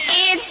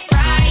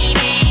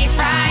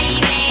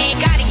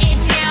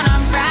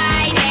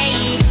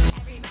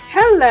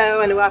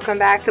Hello and welcome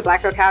back to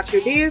Black Girl Couch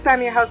Reviews.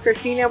 I'm your host,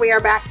 Christina. We are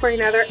back for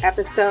another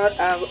episode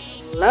of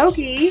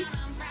Loki.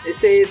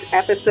 This is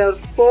episode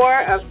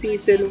 4 of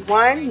season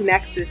 1,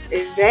 Nexus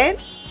Event.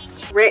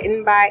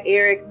 Written by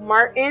Eric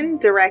Martin,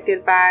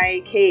 directed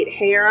by Kate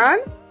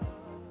Herron.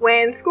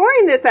 When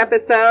scoring this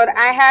episode,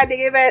 I had to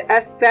give it a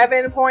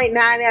 7.9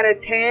 out of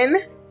 10.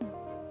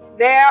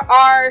 There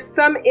are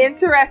some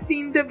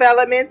interesting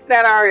developments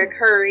that are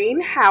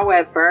occurring.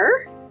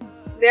 However,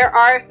 there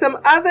are some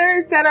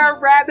others that are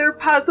rather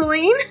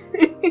puzzling.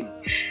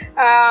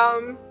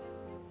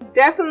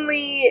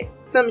 Definitely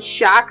some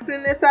shocks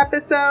in this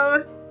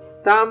episode.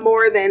 Some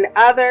more than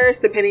others,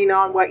 depending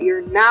on what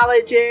your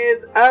knowledge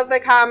is of the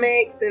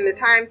comics and the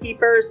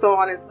Timekeeper, so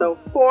on and so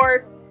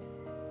forth.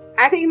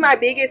 I think my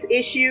biggest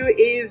issue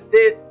is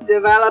this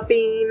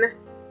developing,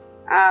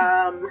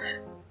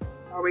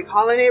 are we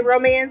calling it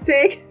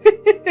romantic?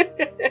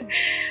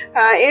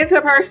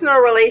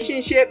 Interpersonal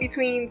relationship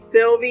between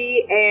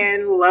Sylvie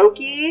and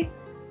Loki.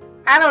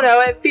 I don't know,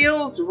 it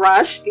feels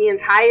rushed. The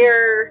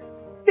entire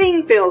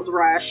thing feels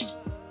rushed.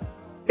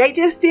 They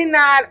just did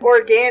not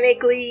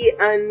organically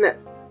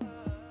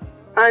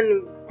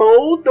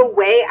unfold the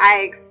way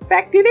I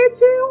expected it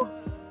to.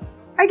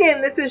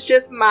 Again, this is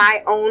just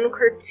my own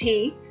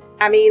critique.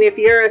 I mean, if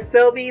you're a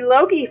Sylvie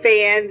Loki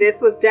fan,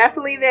 this was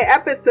definitely the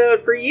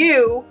episode for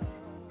you.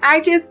 I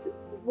just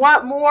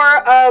want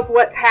more of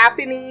what's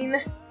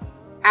happening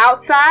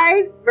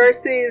outside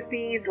versus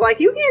these, like,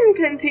 you can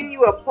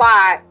continue a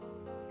plot,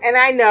 and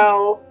I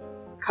know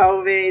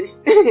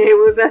COVID, it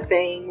was a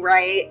thing,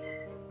 right?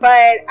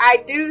 But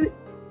I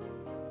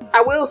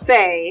will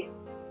say,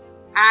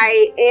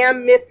 I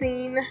am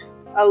missing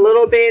a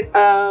little bit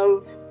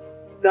of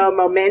the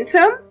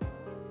momentum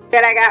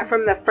that I got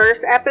from the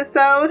first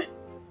episode.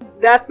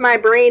 Thus, my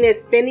brain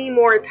is spending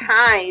more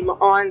time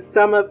on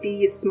some of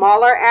these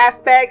smaller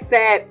aspects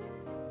that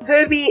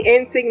could be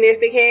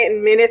insignificant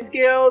and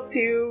minuscule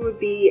to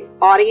the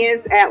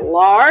audience at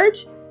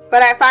large.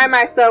 But I find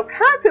myself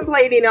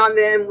contemplating on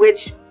them,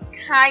 which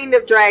kind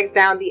of drags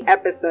down the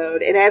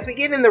episode. And as we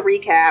get in the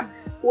recap,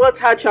 we'll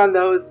touch on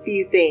those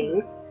few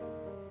things.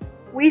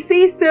 We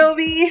see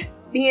Sylvie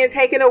being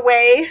taken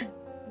away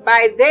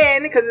by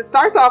then, because it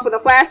starts off with a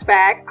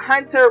flashback,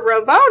 Hunter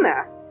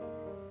Ravonna.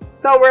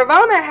 So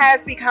Ravonna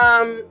has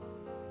become,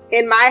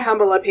 in my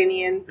humble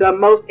opinion, the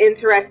most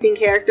interesting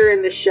character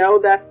in the show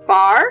thus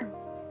far,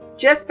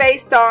 just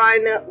based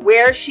on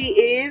where she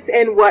is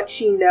and what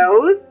she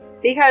knows.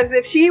 Because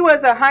if she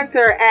was a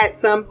hunter at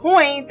some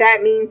point,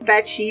 that means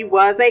that she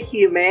was a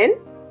human,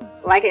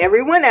 like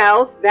everyone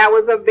else. That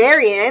was a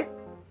variant.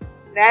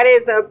 That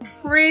is a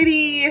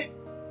pretty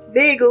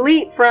big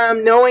leap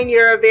from knowing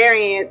you're a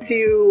variant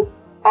to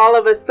all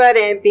of a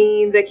sudden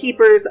being the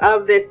keepers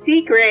of the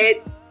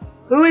secret.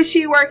 Who is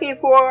she working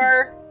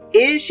for?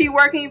 Is she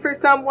working for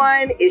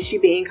someone? Is she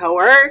being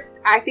coerced?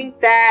 I think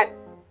that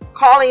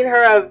calling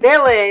her a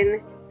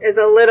villain is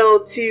a little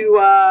too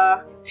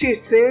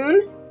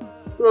soon.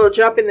 It's a little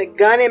jumping the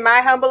gun in my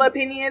humble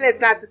opinion.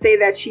 It's not to say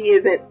that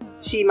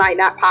she might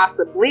not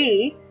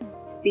possibly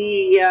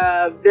be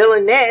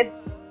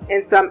villainous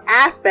in some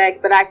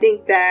aspect, but I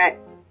think that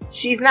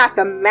she's not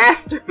the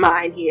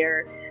mastermind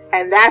here.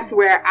 And that's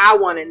where I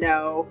want to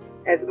know,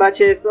 as much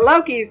as the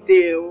Lokis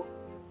do,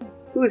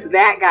 who's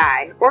that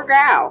guy or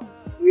gal?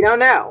 We don't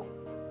know.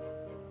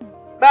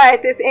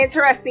 But this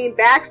interesting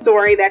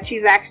backstory that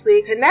she's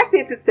actually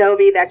connected to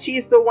Sylvie, that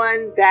she's the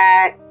one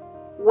that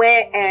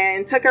went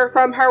and took her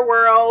from her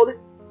world.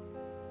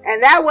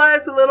 And that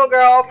was the little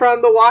girl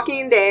from The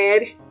Walking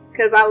Dead,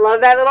 because I love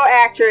that little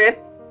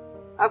actress.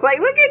 I was like,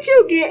 look at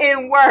you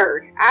getting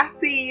word. I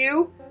see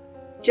you.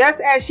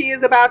 Just as she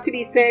is about to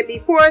be sent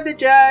before the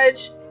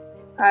judge,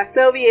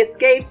 Sylvie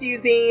escapes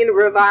using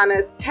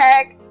Ravonna's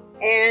tech,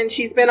 and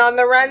she's been on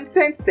the run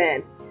since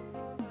then.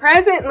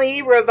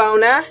 Presently,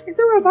 Ravonna, is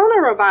it Ravonna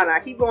or Ravonna?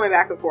 I keep going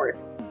back and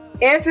forth.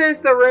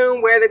 Enters the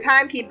room where the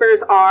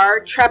Timekeepers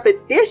are,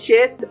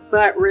 trepidatious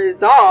but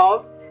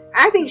resolved.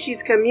 I think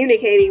she's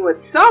communicating with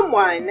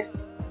someone,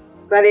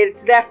 but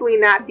it's definitely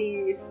not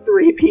these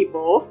 3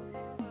 people.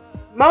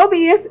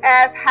 Mobius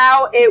asks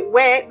how it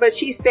went, but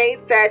she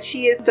states that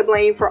she is to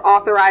blame for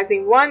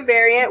authorizing one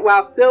variant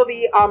while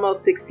Sylvie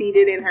almost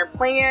succeeded in her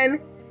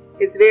plan.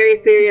 It's very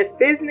serious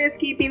business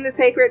keeping the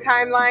sacred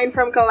timeline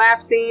from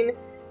collapsing,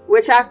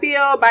 which I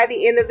feel by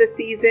the end of the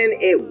season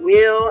it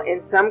will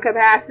in some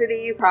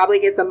capacity. Probably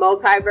get the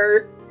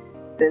multiverse,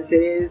 since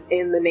it is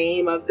in the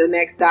name of the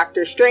next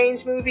Doctor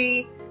Strange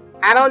movie.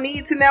 I don't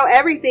need to know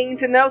everything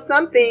to know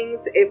some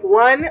things. If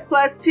 1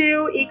 +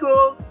 2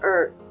 equals,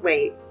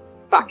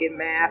 fucking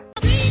math.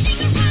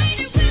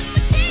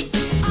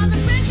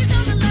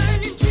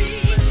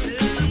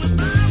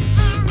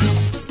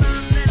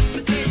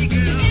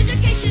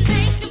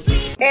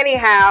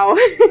 Anyhow,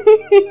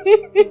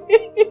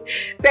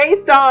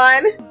 based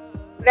on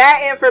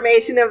that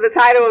information of the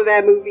title of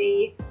that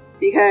movie,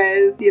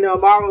 because,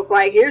 Marvel's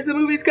like, here's the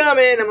movie's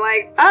coming. I'm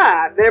like,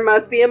 there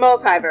must be a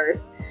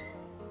multiverse.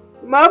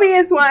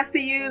 Mobius wants to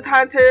use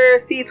Hunter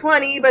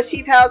C20, but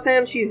she tells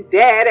him she's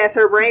dead as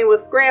her brain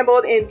was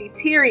scrambled and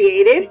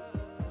deteriorated.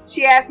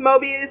 She asks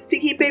Mobius to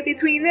keep it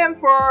between them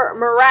for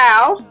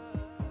morale.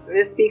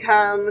 This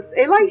becomes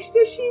a like,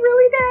 is she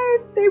really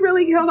dead? They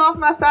really killed off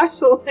my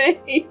Sasha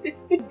Lane.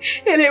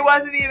 And it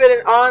wasn't even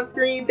an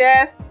on-screen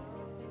death.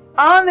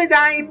 On the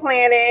dying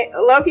planet,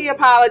 Loki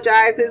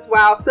apologizes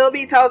while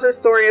Sylvie tells her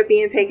story of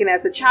being taken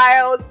as a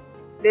child,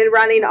 then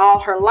running all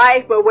her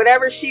life, but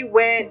wherever she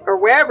went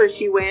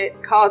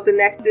caused the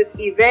Nexus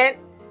event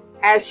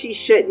as she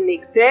shouldn't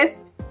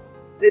exist.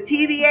 The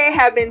TVA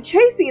have been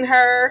chasing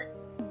her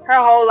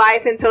whole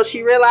life until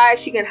she realized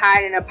she can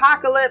hide in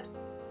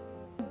Apocalypse.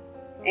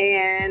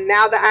 And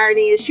now the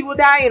irony is she will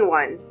die in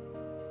one.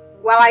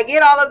 While I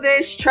get all of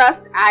this,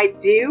 trust I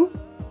do.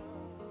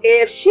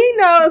 If she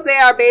knows they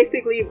are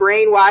basically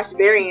brainwashed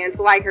variants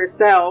like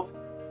herself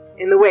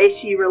in the way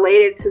she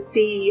related to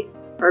C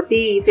or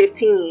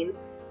B-15,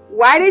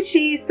 why did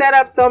she set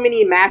up so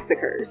many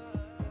massacres?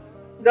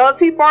 Those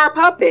people are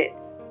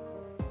puppets.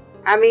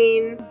 I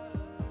mean,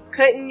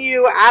 couldn't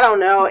you, I don't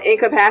know,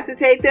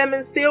 incapacitate them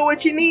and steal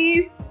what you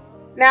need?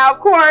 Now, of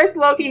course,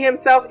 Loki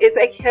himself is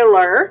a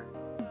killer,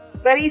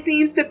 but he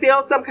seems to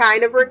feel some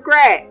kind of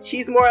regret.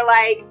 She's more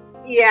like,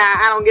 yeah,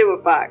 I don't give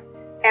a fuck.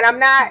 And I'm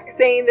not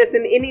saying this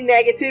in any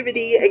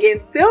negativity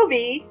against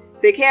Sylvie,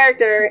 the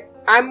character.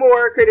 I'm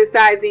more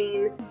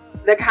criticizing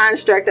the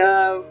construct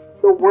of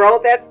the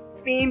world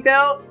that's being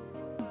built,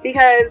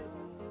 because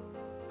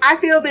I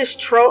feel this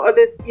trope of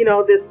this,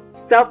 this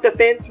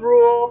self-defense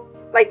rule,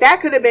 like that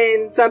could have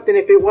been something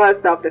if it was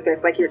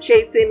self-defense. Like, you're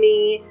chasing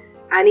me,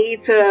 I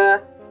need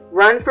to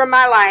run for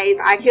my life,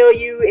 I kill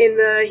you in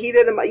the heat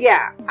of the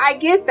yeah, I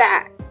get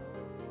that.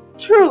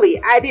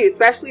 Truly, I do,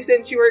 especially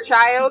since you were a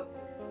child.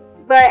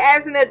 But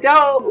as an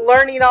adult,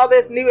 learning all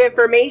this new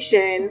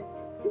information,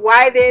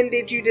 why then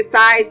did you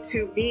decide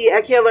to be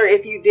a killer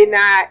if you did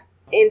not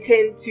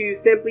intend to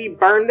simply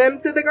burn them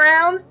to the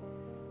ground?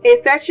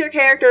 It sets your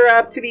character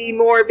up to be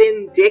more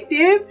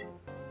vindictive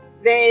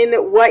than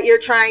what you're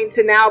trying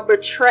to now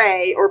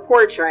betray or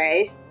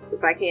portray,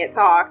 because I can't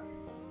talk,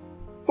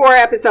 4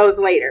 episodes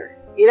later.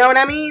 You know what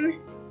I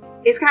mean?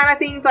 It's kind of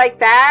things like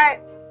that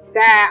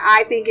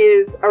I think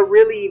is a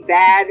really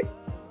bad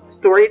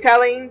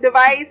storytelling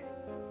device.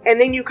 And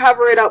then you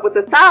cover it up with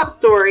a sob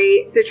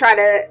story to try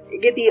to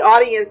get the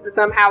audience to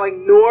somehow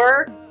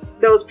ignore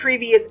those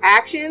previous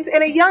actions.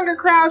 In a younger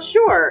crowd,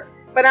 sure.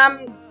 But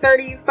I'm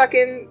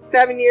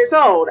 37 years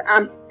old.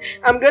 I'm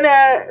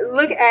gonna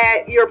look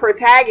at your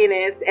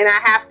protagonist and I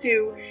have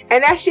to,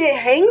 and that shit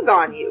hangs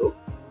on you.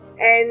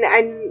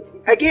 And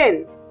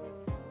again,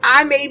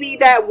 I may be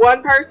that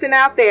one person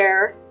out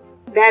there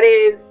that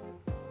is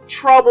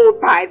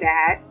troubled by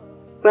that,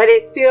 but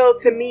it still,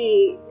 to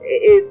me,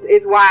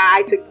 is why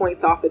I took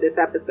points off of this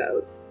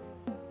episode.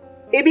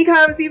 It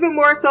becomes even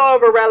more so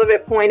of a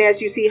relevant point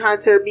as you see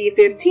Hunter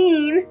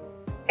B-15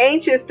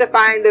 anxious to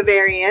find the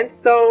variants,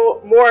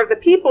 so more of the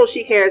people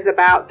she cares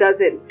about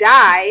doesn't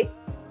die,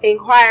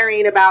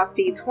 inquiring about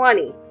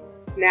C-20.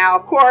 Now,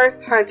 of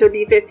course, Hunter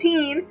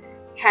B-15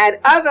 had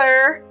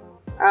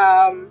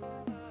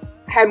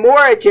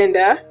more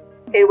agenda,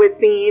 it would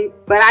seem,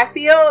 but I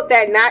feel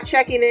that not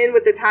checking in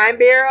with the Time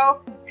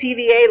Barrel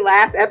TVA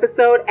last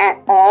episode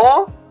at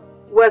all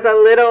was a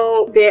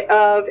little bit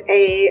of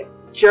a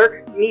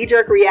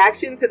knee-jerk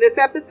reaction to this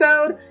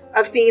episode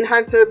of seeing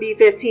Hunter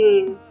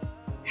B-15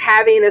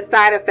 having a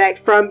side effect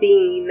from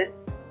being,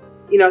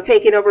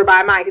 taken over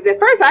by mind. Because at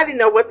first I didn't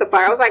know what the fuck.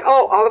 I was like,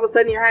 oh, all of a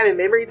sudden you're having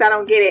memories? I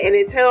don't get it. And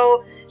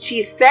until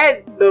she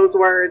said those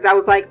words, I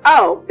was like,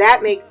 oh,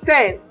 that makes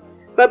sense.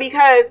 But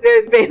because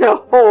there's been a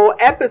whole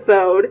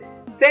episode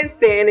since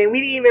then, and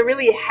we didn't even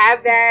really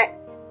have that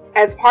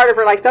as part of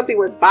her, like something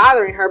was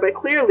bothering her, but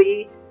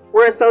clearly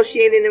we're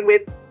associating it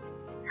with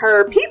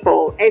her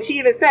people. And she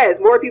even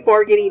says more people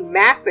are getting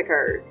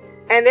massacred.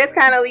 And this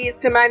kind of leads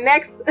to my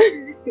next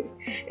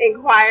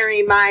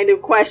inquiring mind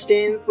of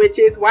questions, which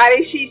is, why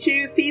did she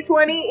choose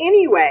C-20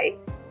 anyway?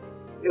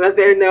 Was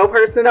there no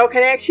personal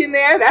connection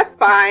there? That's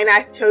fine.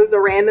 I chose a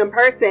random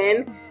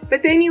person.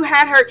 But then you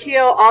had her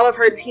kill all of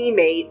her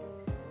teammates.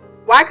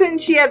 Why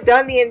couldn't she have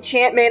done the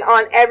enchantment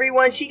on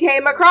everyone she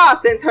came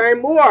across and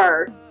turned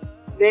more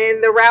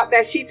than the route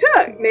that she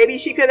took? Maybe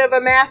she could have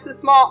amassed a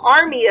small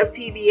army of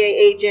TVA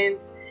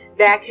agents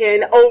that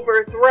can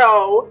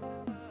overthrow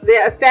the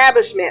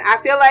establishment. I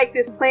feel like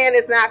this plan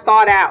is not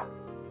thought out.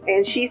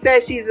 And she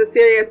says she's a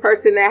serious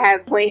person that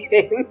has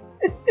plans.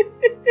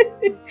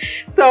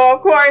 So,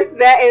 of course,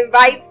 that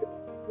invites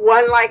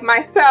one like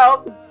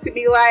myself to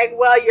be like,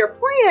 well, your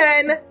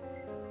plan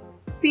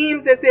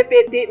seems as if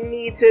it didn't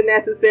need to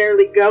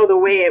necessarily go the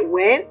way it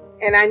went.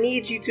 And I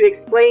need you to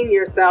explain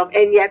yourself.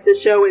 And yet the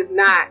show is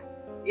not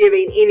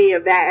giving any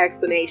of that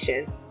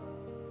explanation.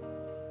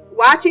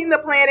 Watching the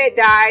planet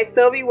die,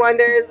 Sylvie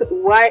wonders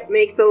what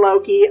makes a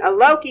Loki,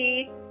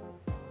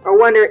 or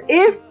wonder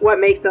if what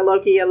makes a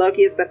Loki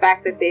is the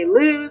fact that they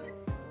lose.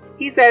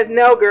 He says,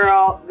 no,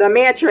 girl, the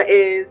mantra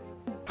is,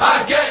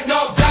 I get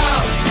knocked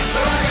down,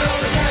 but I get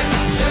up again.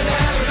 You're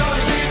never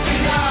gonna keep me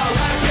down.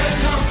 I get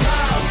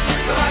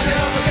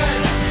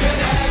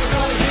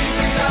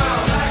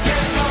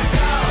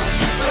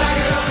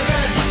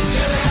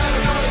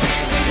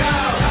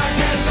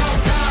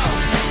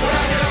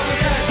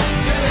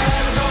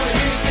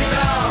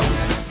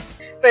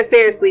But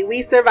seriously,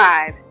 we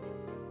survived.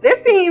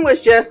 This scene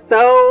was just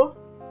so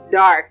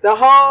dark. The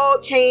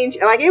whole change,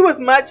 like, it was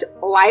much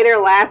lighter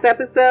last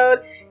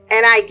episode,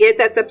 and I get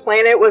that the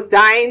planet was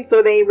dying,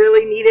 so they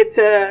really needed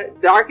to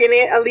darken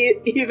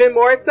it even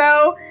more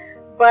so.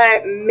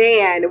 But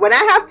man, when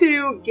I have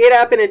to get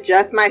up and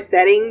adjust my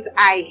settings,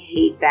 I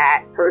hate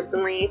that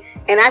personally.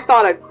 And I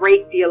thought a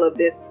great deal of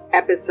this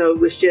episode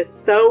was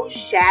just so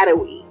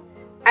shadowy.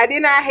 I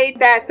did not hate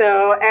that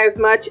though, as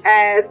much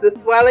as the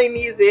swelling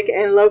music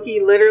and Loki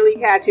literally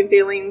catching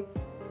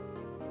feelings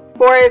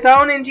for his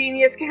own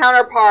ingenious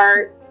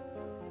counterpart.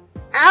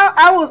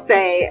 I will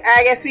say,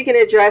 I guess we can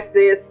address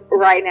this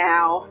right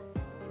now.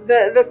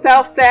 The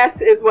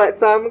self-cess is what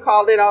some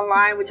called it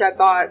online, which I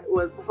thought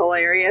was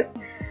hilarious.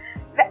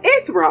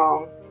 It's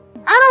wrong.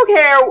 I don't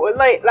care.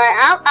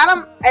 I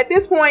don't. At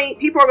this point,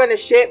 people are gonna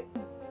ship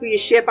who you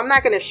ship. I'm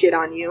not gonna shit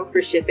on you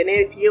for shipping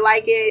it. If you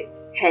like it,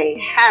 hey,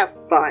 have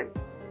fun.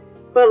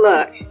 But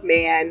look,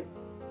 man.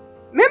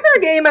 Remember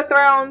Game of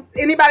Thrones?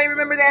 Anybody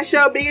remember that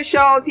show? Biggest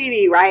show on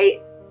TV,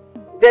 right?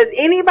 Does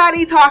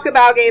anybody talk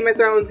about Game of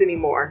Thrones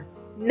anymore?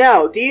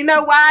 No. Do you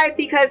know why?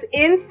 Because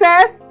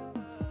incest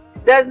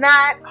does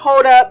not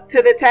hold up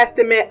to the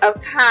testament of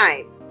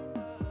time.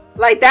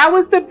 Like, that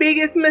was the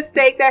biggest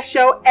mistake that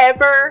show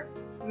ever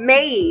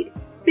made,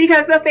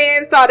 because the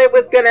fans thought it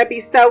was gonna be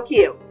so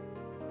cute.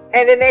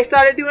 And then they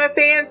started doing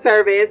fan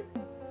service,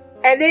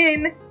 and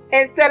then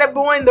instead of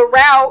going the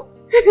route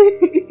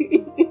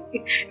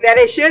that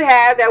it should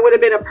have, that would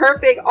have been a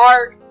perfect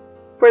arc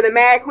for the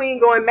Mad Queen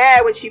going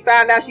mad when she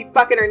found out she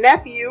fucking her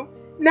nephew.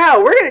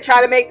 No, we're gonna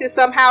try to make this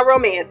somehow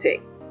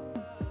romantic.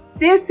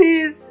 This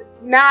is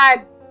not,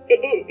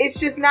 it's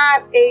just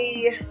not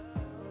a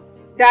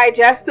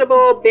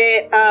digestible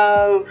bit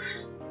of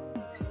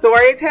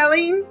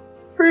storytelling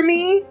for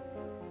me.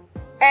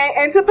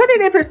 And to put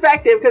it in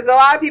perspective, because a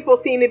lot of people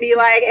seem to be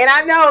like, and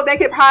I know they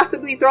could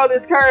possibly throw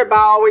this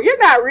curveball where you're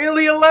not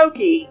really a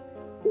Loki.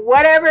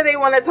 Whatever they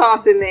want to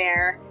toss in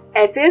there.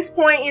 At this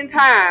point in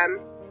time,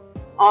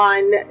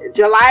 on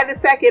July the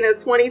 2nd of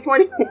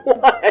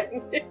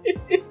 2021,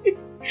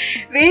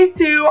 these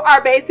two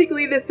are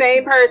basically the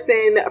same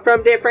person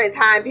from different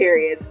time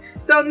periods.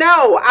 So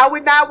no, I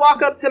would not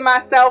walk up to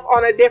myself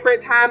on a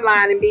different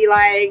timeline and be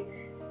like,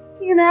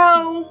 you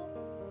know,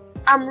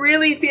 I'm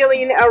really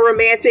feeling a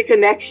romantic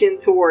connection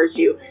towards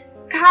you.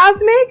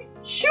 Cosmic?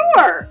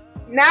 Sure.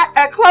 Not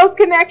a close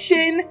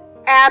connection?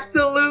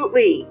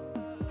 Absolutely.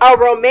 A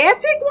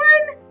romantic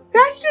one?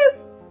 That's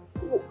just,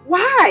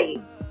 why?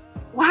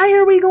 Why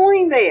are we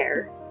going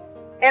there?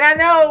 And I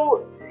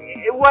know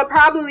what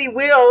probably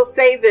will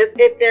save this,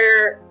 if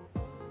they're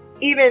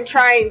even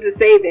trying to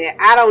save it.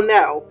 I don't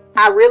know.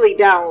 I really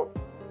don't.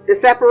 The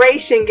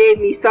separation gave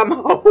me some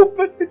hope.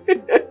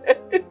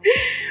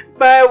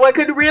 But what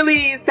could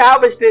really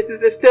salvage this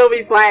is if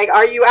Sylvie's like,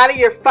 are you out of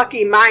your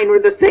fucking mind? We're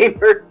the same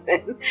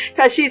person.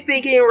 Because she's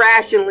thinking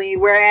rationally,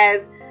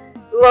 whereas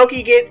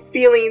Loki gets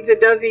feelings,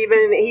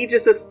 he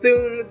just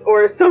assumes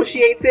or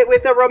associates it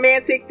with a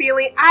romantic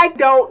feeling. I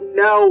don't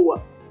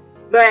know.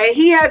 But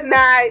he has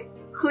not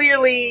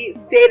clearly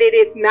stated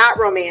it's not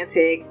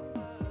romantic.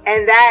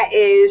 And that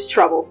is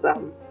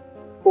troublesome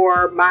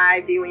for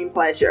my viewing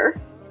pleasure.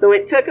 So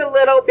it took a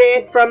little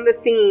bit from the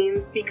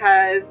scenes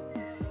because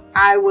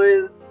I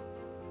was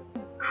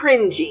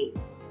cringing.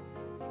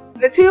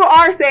 The two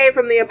are saved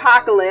from the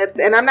apocalypse,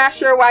 and I'm not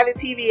sure why the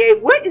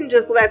TVA wouldn't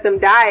just let them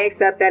die,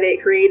 except that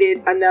it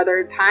created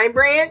another time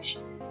branch,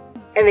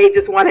 and they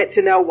just wanted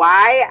to know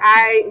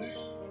why.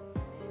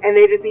 And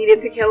they just needed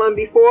to kill him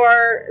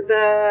before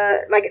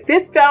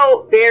this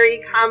felt very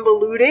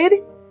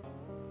convoluted.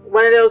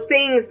 One of those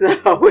things,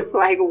 though, it's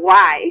like,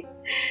 why?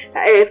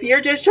 If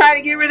you're just trying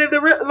to get rid of the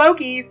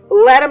Lokis,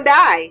 let them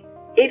die.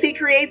 If it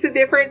creates a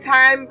different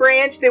time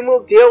branch, then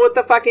we'll deal with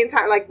the fucking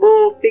time. Like,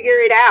 we'll figure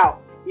it out.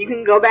 You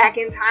can go back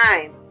in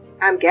time.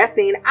 I'm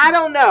guessing. I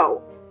don't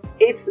know.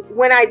 It's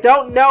when I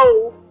don't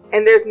know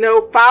and there's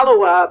no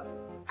follow-up,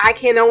 I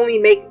can only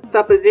make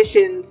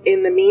suppositions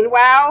in the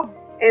meanwhile.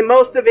 And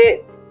most of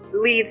it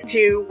leads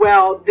to,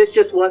 well, this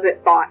just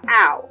wasn't thought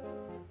out.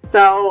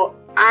 So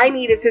I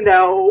needed to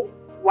know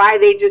why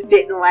they just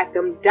didn't let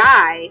them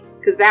die,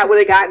 because that would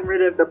have gotten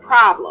rid of the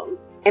problem.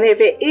 And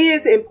if it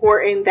is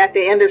important that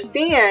they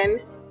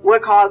understand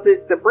what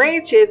causes the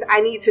branches, I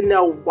need to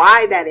know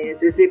why that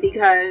is. Is it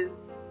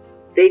because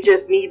they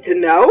just need to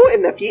know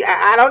in the future?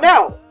 I don't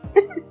know.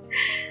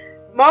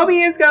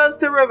 Mobius goes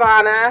to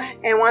Ravonna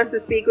and wants to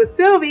speak with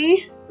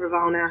Sylvie.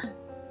 Ravonna?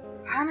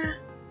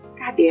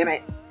 God damn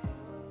it.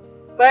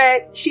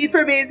 But she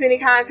forbids any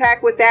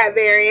contact with that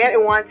variant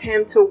and wants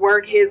him to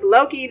work his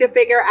Loki to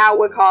figure out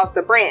what caused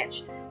the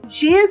branch.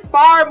 She is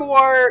far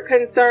more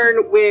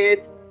concerned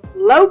with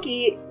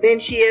Loki than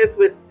she is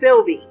with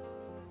Sylvie.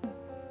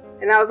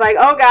 And I was like,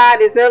 oh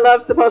God, is their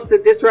love supposed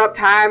to disrupt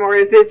time, or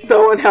is it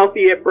so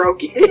unhealthy it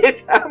broke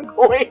it? I'm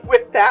going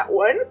with that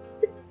one.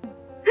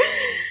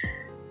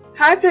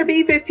 Hunter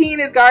B-15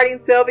 is guarding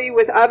Sylvie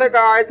with other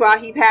guards while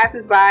he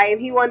passes by,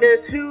 and he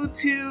wonders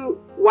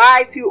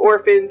why two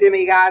orphan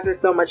demigods are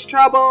so much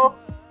trouble.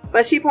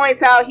 But she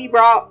points out he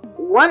brought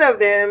one of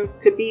them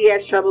to be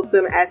as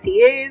troublesome as he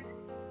is.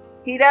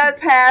 He does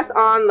pass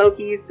on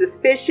Loki's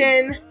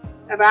suspicion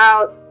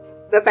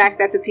about the fact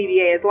that the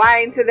TVA is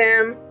lying to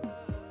them.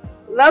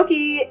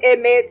 Loki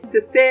admits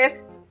to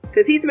Sif,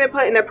 because he's been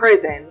put in a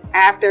prison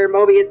after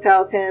Mobius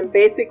tells him,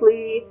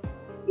 basically,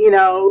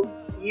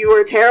 you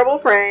were a terrible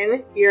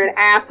friend, you're an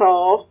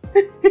asshole.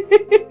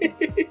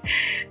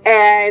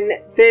 And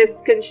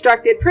this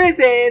constructed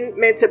prison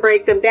meant to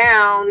break them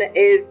down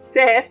is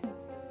Sif,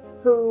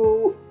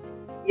 who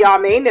y'all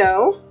may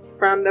know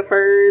from the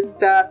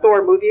first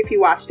Thor movie if you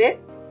watched it.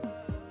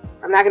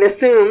 I'm not going to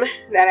assume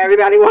that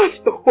everybody watched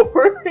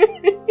Thor.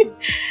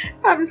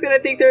 I'm just going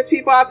to think there's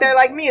people out there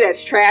like me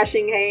that's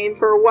trashing Haim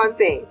for one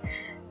thing.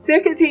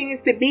 Sif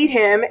continues to beat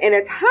him in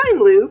a time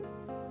loop.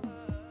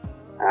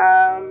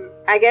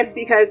 I guess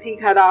because he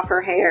cut off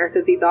her hair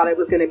because he thought it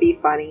was going to be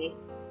funny.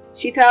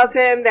 She tells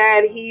him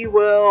that he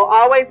will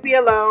always be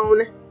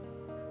alone.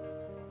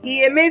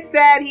 He admits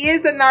that he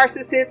is a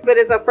narcissist but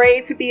is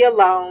afraid to be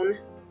alone.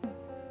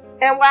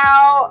 And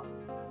while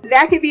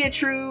that could be a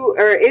true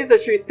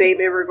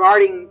statement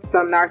regarding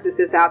some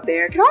narcissists out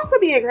there, it can also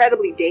be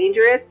incredibly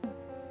dangerous.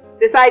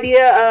 This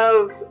idea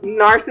of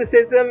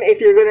narcissism, if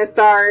you're going to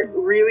start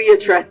really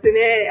addressing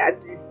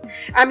it,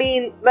 I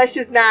mean, let's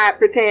just not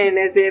pretend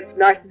as if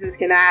narcissists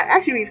cannot.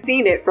 Actually, we've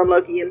seen it from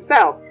Loki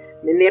himself.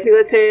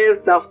 Manipulative,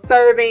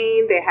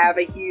 self-serving. They have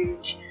a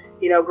huge,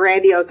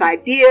 grandiose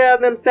idea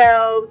of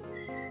themselves.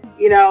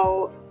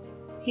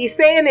 He's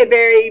saying it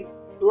very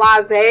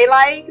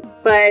blasé-like,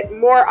 but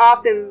more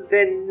often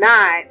than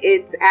not,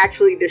 it's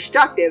actually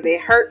destructive. They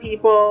hurt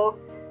people,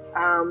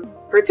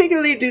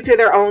 particularly due to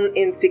their own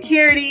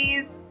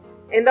insecurities.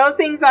 And those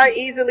things are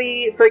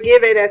easily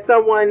forgiven as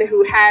someone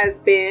who has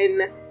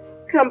been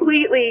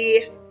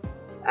completely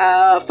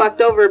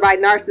fucked over by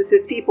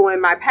narcissist people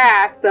in my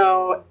past.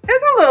 So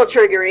it's a little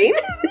triggering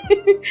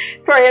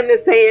for him to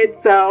say it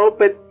so.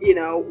 But,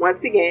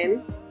 once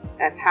again,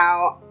 that's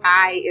how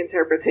I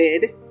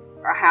interpreted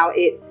or how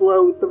it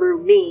flowed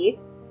through me.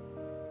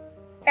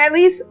 At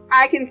least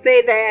I can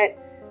say that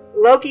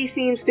Loki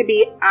seems to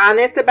be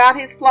honest about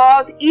his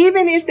flaws,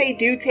 even if they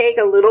do take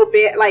a little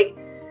bit,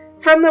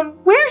 from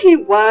where he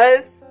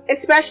was,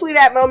 especially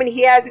that moment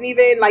he hasn't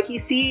even, he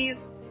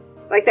sees,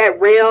 that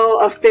rail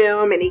of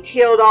film and he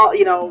killed all,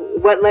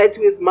 what led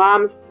to his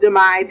mom's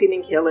demise. He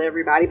didn't kill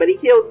everybody, but he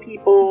killed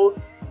people,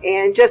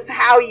 and just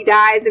how he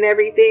dies and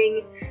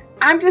everything.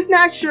 I'm just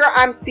not sure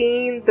I'm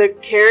seeing the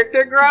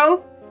character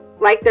growth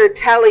like they're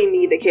telling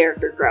me the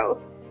character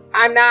growth.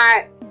 I'm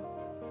not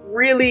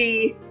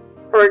really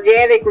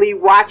organically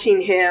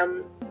watching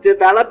him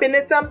develop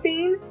into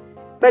something,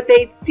 but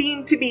they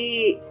seem to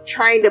be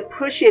trying to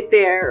push it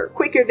there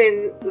quicker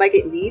than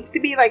it needs to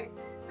be.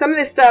 Some of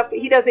this stuff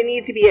he doesn't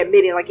need to be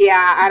admitting,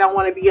 I don't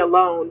want to be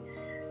alone.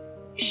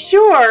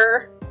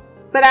 Sure,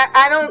 but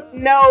I don't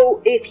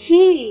know if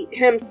he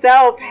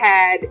himself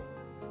had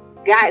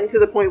gotten to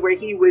the point where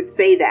he would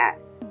say that.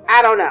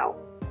 I don't know.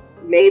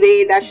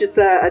 Maybe that's just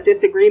a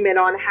disagreement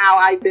on how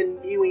I've been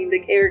viewing the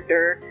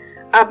character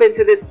up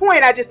until this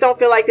point. I just don't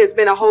feel like there's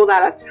been a whole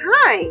lot of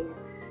time,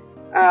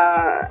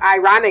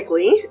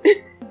 ironically,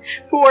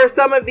 for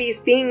some of these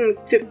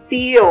things to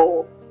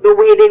feel the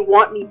way they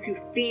want me to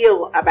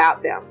feel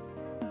about them.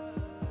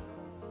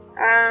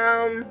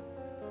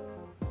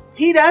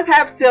 He does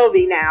have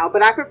Sylvie now,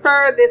 but I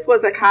prefer this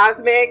was a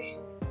cosmic,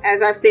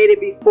 as I've stated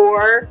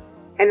before,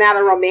 and not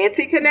a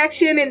romantic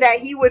connection, and that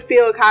he would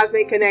feel a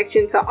cosmic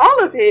connection to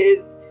all of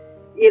his,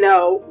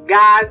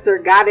 gods or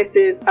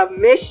goddesses of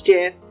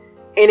mischief,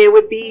 and it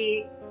would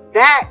be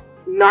that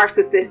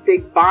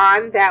narcissistic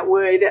bond that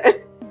would,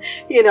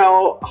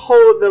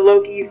 hold the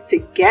Lokis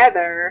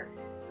together.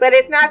 But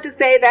it's not to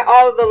say that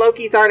all of the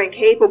Lokis aren't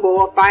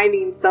incapable of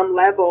finding some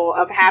level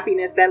of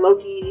happiness that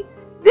Loki,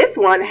 this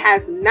one,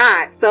 has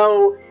not.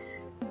 So,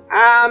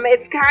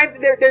 it's kind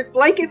of, there's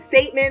blanket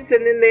statements,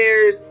 and then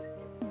there's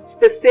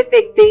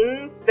specific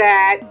things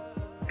that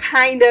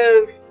kind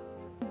of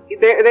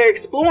they're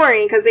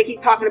exploring, because they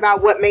keep talking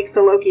about what makes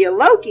a Loki,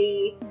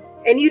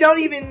 and you don't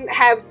even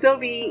have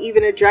Sylvie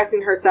even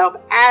addressing herself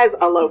as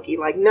a Loki.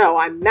 No,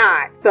 I'm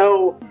not.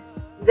 So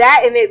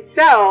that in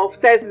itself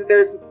says that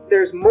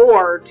there's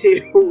more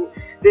to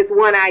this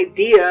one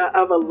idea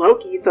of a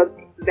Loki, so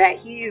that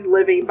he's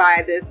living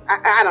by this.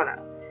 I don't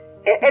know.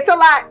 It's a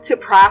lot to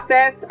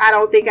process. I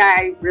don't think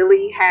I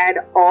really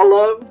had all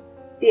of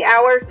the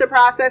hours to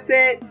process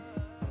it,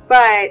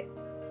 but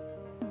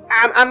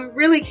I'm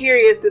really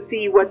curious to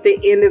see what the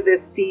end of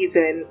this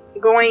season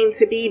going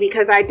to be,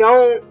 because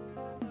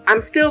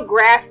I'm still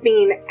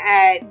grasping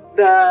at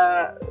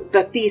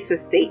the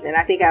thesis statement.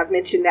 I think I've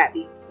mentioned that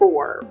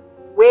before.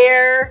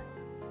 Where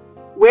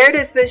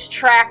does this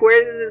track?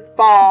 Where does this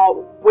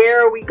fall?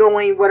 Where are we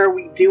going? What are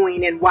we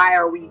doing? And why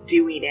are we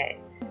doing it?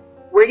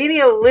 We're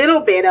getting a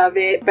little bit of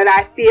it, but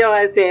I feel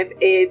as if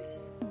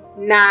it's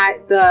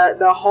not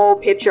the whole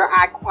picture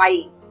I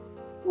quite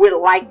would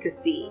like to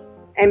see.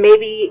 And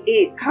maybe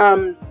it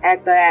comes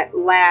at that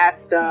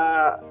last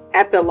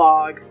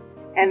epilogue,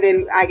 and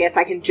then I guess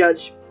I can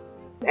judge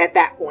at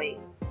that point.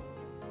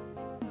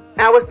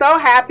 I was so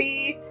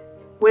happy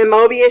when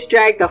Mobius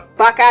dragged the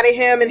fuck out of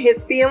him and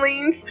his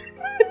feelings.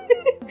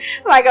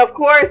 Like, of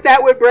course,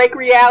 that would break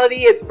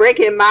reality. It's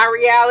breaking my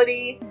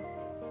reality.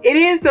 It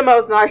is the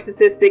most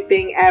narcissistic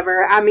thing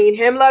ever. I mean,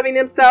 him loving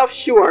himself,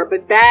 sure,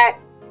 but that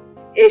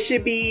it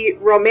should be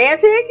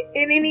romantic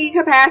in any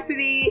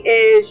capacity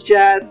is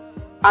just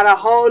on a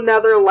whole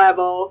nother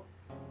level.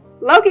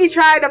 Loki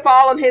tried to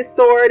fall on his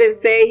sword and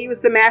say he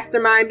was the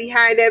mastermind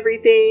behind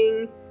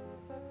everything,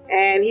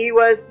 and he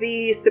was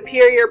the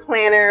superior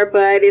planner,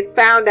 but it's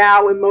found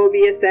out when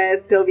Mobius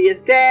says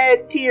Sylvia's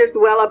dead, tears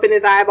well up in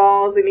his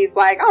eyeballs, and he's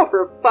like, oh,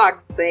 for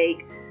fuck's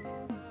sake.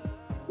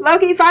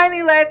 Loki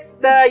finally lets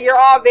the "you're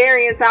all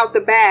variants" out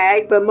the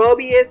bag, but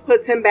Mobius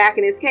puts him back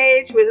in his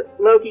cage, with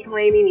Loki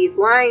claiming he's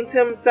lying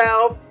to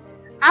himself.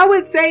 I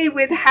would say,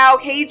 with how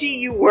cagey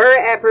you were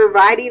at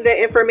providing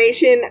the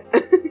information,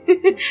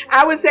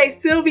 I would say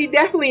Sylvie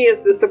definitely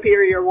is the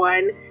superior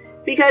one,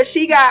 because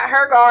she got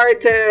her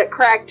guard to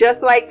crack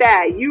just like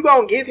that. You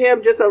gonna give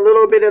him just a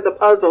little bit of the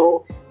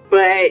puzzle,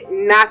 but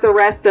not the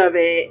rest of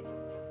it.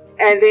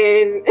 And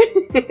then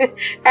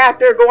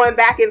after going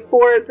back and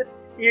forth,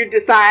 you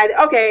decide,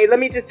 okay, let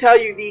me just tell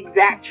you the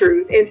exact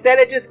truth. Instead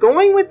of just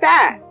going with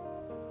that.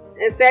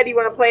 Instead, you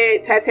want to play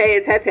it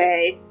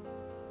tete-a-tete.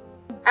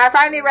 I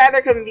find it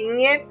rather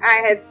convenient.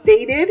 I had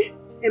stated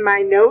in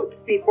my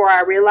notes before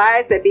I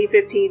realized that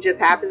B-15 just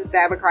happens to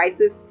have a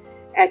crisis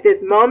at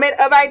this moment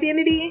of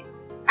identity.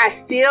 I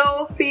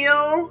still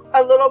feel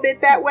a little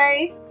bit that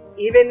way,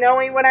 even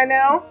knowing what I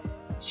know.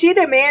 She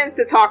demands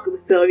to talk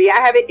with Sylvie. I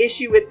have an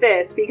issue with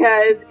this,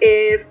 because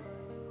if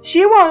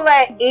she won't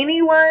let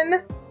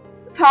anyone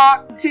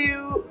talk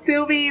to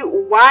Sylvie,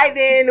 why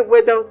then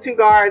would those two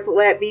guards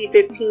let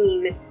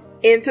B-15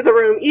 into the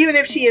room, even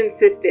if she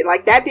insisted?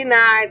 Like, that did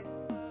not,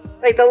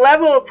 like, the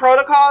level of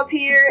protocols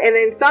here. And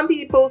then some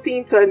people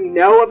seem to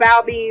know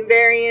about being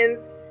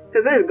variants,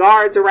 because there's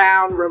guards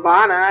around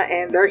Ravonna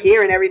and they're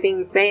hearing everything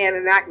he's saying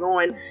and not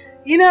going,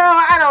 you know,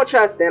 I don't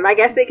trust them. I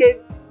guess they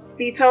could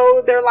be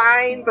told they're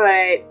lying,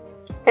 but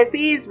it's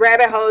these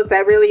rabbit holes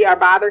that really are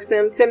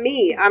bothersome to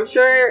me. I'm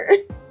sure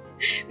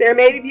there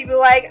may be people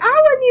like,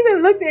 I wouldn't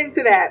even look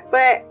into that,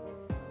 but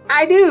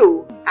I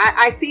do.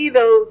 I see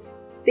those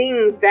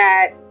things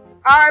that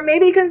are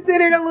maybe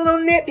considered a little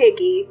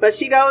nitpicky, but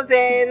she goes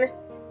in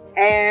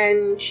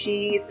and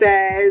she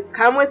says,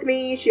 come with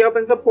me. She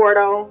opens a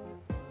portal.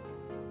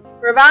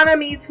 Ravonna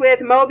meets with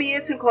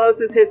Mobius, who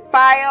closes his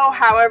file.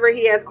 However,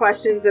 he has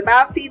questions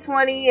about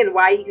C20 and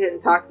why he couldn't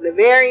talk to the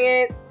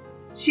variant.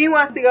 She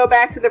wants to go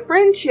back to the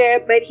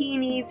friendship, but he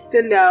needs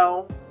to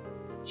know.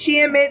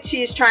 She admits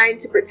she's trying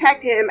to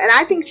protect him, and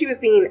I think she was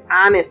being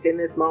honest in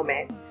this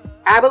moment.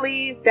 I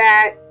believe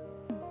that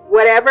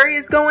whatever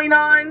is going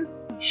on,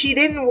 she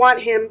didn't want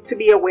him to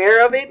be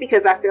aware of it,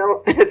 because I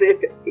feel as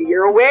if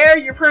you're aware,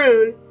 you're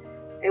pruned.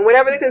 And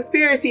whatever the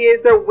conspiracy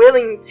is, they're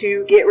willing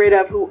to get rid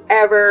of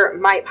whoever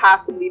might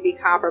possibly be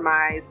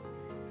compromised.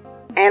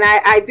 And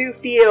I do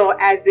feel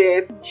as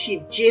if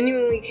she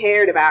genuinely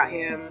cared about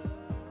him.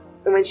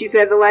 And when she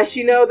said, the less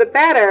you know, the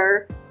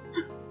better.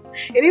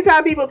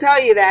 Anytime people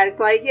tell you that, it's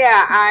like,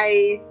 yeah,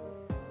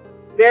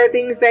 there are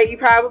things that you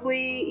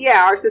probably,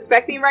 are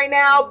suspecting right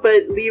now,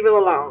 but leave it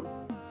alone.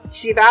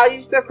 She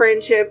values the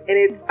friendship, and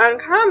it's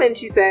uncommon,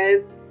 she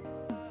says.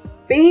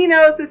 But he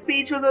knows the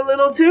speech was a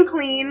little too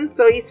clean,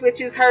 so he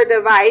switches her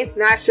device.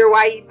 Not sure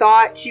why he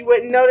thought she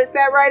wouldn't notice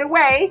that right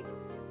away.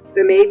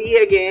 But maybe,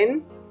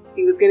 again,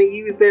 he was going to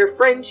use their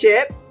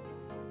friendship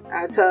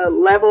to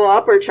level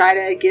up or try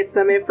to get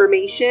some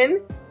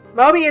information.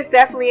 Mobius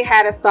definitely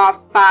had a soft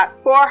spot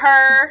for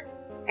her.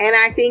 And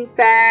I think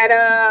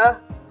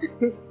that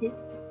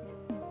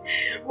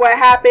what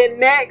happened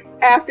next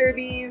after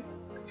these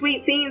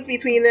sweet scenes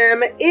between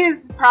them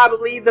is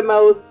probably the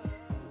most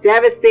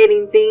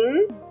devastating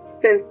thing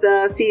since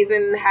the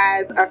season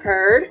has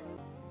occurred.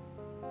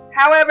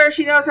 However,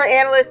 she knows her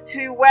analyst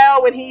too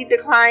well when he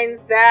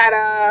declines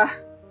that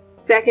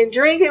second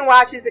drink and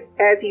watches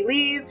as he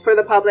leaves for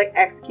the public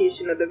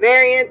execution of the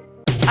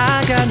variants.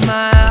 I got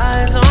my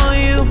eyes on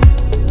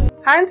you.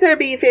 Hunter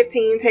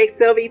B-15 takes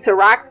Sylvie to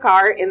Rock's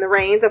car in the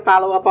rain to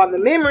follow up on the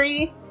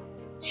memory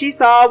she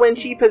saw when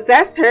she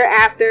possessed her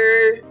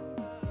after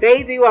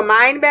they do a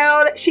mind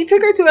meld. She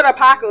took her to an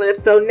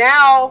apocalypse, so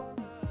now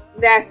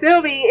that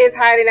Sylvie is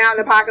hiding out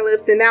in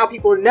Apocalypse, and now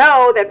people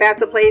know that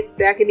that's a place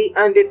that can be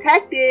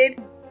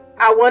undetected.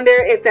 I wonder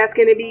if that's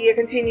going to be a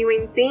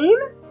continuing theme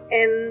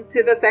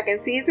into the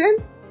second season.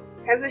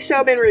 Has the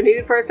show been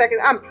renewed for a second?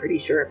 I'm pretty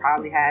sure it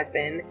probably has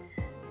been.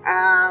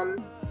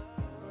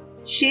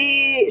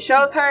 She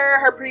shows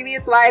her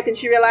previous life, and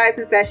she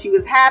realizes that she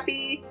was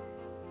happy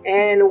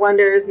and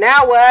wonders,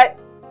 now what?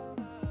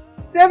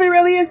 Sylvie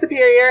really is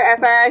superior,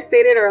 as I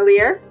stated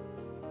earlier.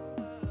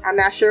 I'm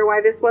not sure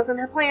why this wasn't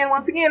her plan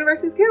once again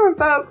versus killing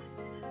folks.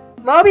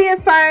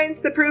 Mobius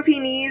finds the proof he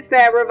needs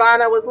that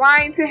Ravonna was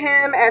lying to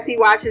him as he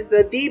watches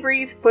the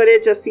debrief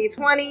footage of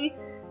C20,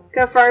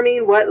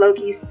 confirming what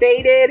Loki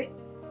stated.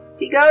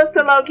 He goes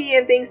to Loki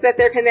and thinks that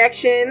the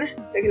connection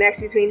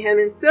between him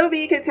and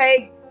Sylvie could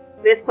take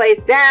this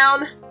place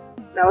down.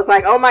 And I was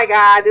like, oh my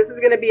god, this is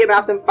going to be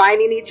about them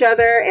finding each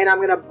other and I'm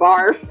going to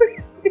barf.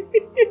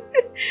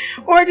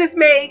 Or just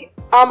make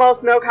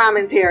almost no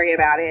commentary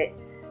about it.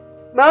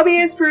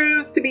 Mobius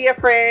proves to be a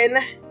friend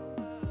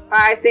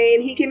by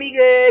saying he can be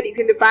good, you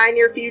can define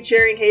your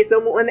future, in case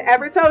someone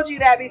ever told you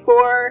that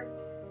before.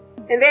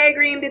 And they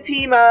agreed to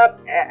team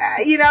up.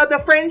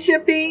 The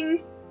friendship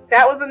thing,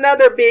 that was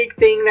another big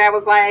thing that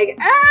was like,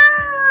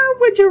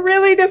 would you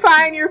really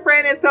define your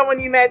friend as someone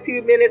you met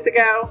 2 minutes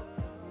ago?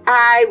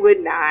 I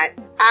would not.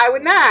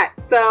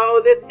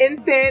 So this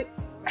instant,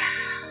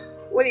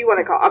 what do you want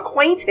to call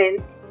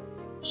acquaintance?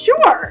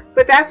 Sure,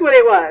 but that's what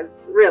it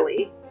was,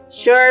 really.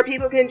 Sure,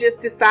 people can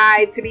just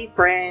decide to be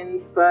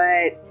friends,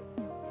 but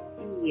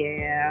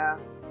yeah.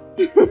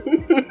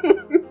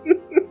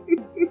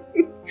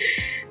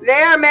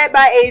 They are met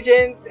by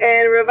agents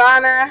and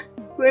Ravonna,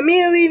 who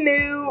immediately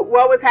knew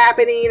what was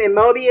happening, and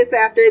Mobius,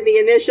 after the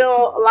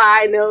initial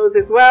lie, knows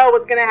as well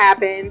what's going to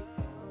happen.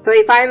 So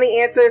he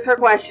finally answers her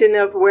question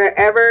of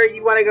wherever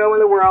you want to go in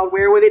the world,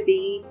 where would it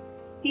be?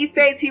 He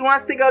states he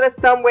wants to go to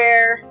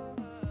somewhere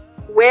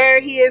where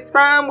he is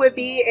from would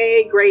be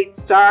a great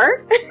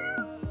start.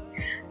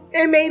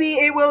 And maybe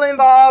it will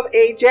involve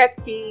a jet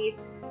ski.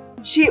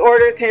 She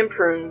orders him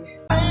pruned.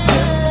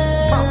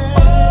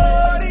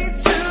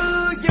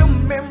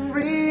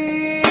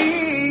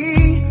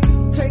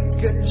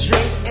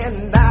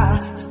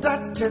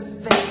 To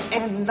think,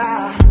 and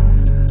I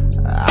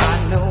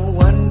know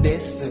one day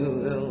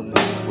soon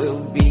we'll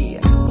be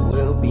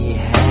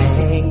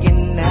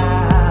hanging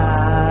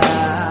out.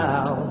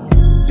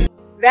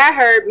 That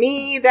hurt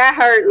me. That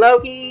hurt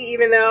Loki,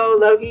 even though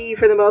Loki,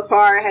 for the most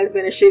part, has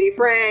been a shitty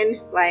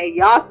friend. Like,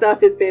 y'all stuff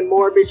has been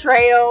more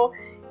betrayal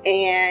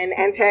and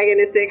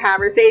antagonistic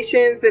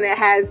conversations than it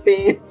has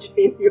been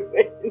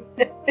genuine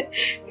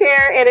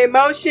care and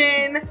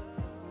emotion.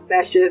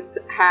 That's just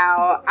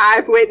how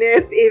I've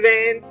witnessed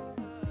events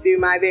through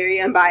my very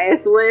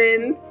unbiased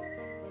lens.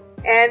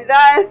 And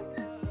thus,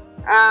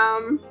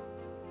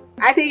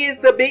 I think it's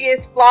the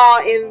biggest flaw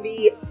in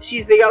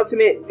she's the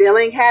ultimate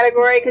villain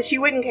category, because she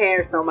wouldn't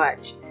care so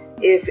much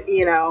if,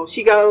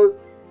 she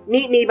goes,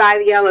 meet me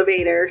by the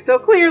elevator. So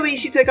clearly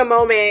she took a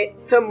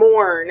moment to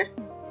mourn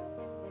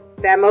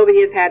that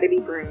Mobius had to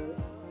be pruned.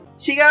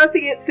 She goes to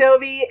get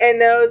Sylvie and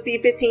knows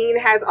B-15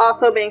 has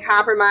also been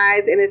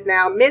compromised and is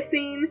now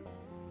missing.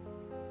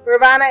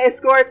 Ravonna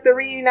escorts the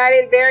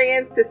reunited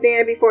variants to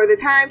stand before the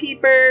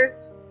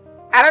timekeepers.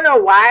 I don't know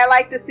why I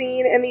like the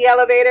scene in the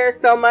elevator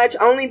so much,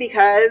 only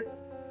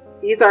because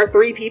these are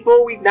 3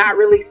 people we've not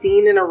really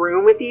seen in a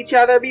room with each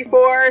other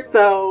before,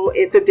 so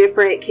it's a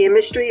different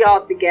chemistry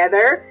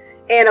altogether.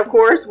 And of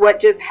course, what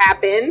just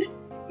happened,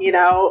 you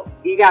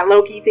got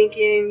Loki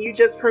thinking, you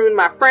just pruned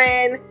my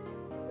friend.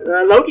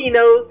 Loki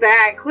knows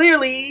that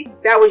clearly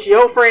that was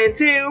your friend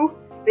too.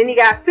 Then you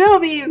got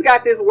Sylvie, who's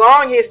got this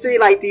long history,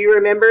 like, do you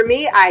remember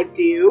me? I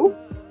do.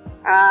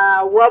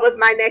 What was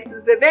my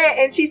Nexus event?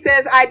 And she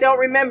says, I don't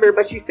remember,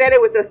 but she said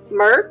it with a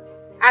smirk.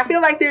 I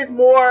feel like there's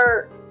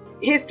more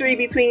history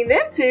between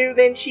them two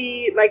than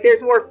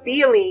there's more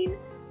feeling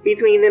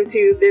between them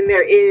two than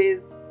there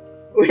is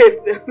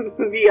with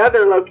the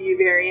other Loki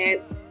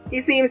variant.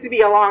 He seems to be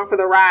along for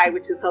the ride,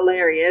 which is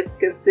hilarious,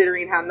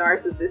 considering how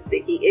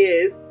narcissistic he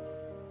is.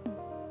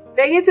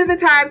 They get to the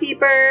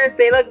timekeepers.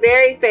 They look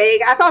very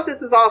fake. I thought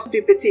this was all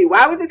stupid too.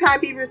 Why would the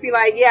timekeepers be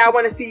like, yeah, I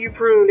want to see you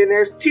pruned, and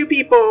there's 2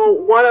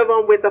 people, one of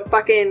them with a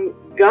fucking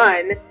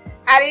gun?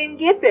 I didn't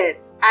get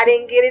this. I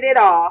didn't get it at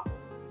all.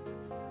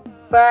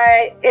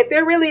 But if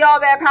they're really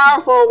all that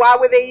powerful, why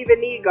would they even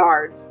need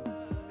guards?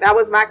 That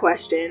was my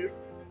question.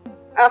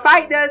 A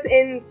fight does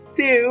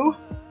ensue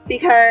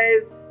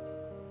because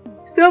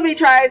Sylvie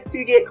tries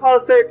to get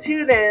closer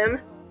to them,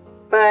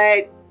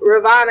 but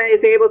Ravonna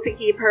is able to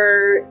keep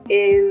her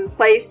in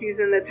place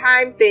using the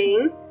time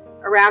thing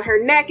around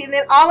her neck. And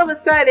then all of a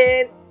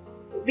sudden,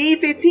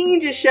 B-15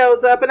 just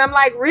shows up. And I'm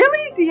like,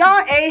 really? Do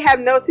y'all A,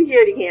 have no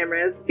security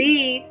cameras?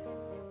 B,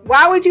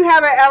 why would you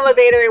have an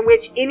elevator in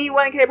which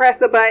anyone can press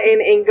a button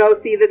and go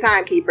see the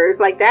timekeepers?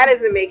 Like, that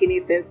doesn't make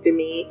any sense to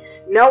me.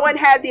 No one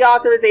had the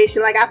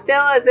authorization. Like, I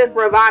feel as if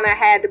Ravonna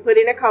had to put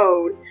in a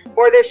code,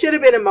 or there should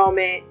have been a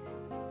moment.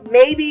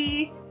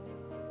 Maybe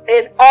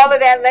if all of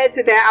that led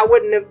to that, I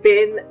wouldn't have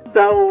been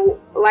so,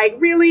 like,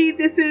 really,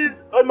 this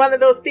is one of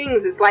those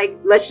things. It's like,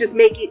 let's just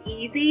make it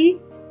easy,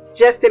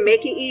 just to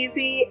make it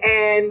easy.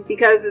 And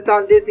because it's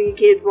on Disney,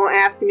 kids won't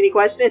ask too many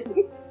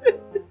questions.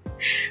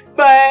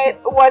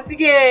 But once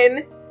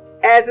again,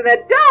 as an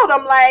adult,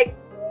 I'm like,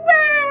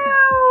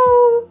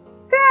 well,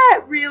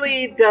 that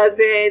really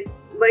doesn't,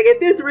 like, if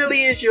this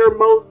really is your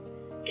most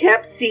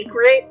kept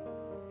secret,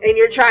 and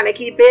you're trying to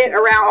keep it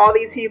around all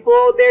these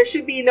people, there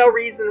should be no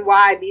reason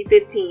why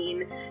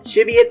B-15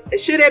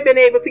 should have been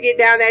able to get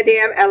down that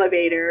damn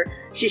elevator.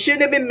 She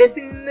shouldn't have been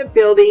missing in the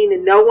building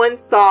and no one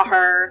saw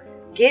her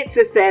get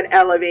to said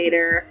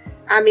elevator.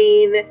 I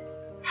mean,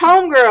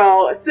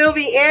 Homegirl,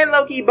 Sylvie and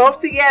Loki both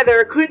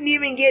together couldn't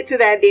even get to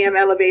that damn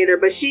elevator,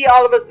 but she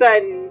all of a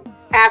sudden,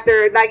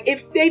 after, like,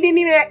 if they didn't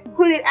even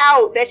put it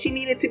out that she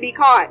needed to be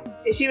caught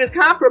and she was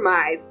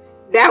compromised,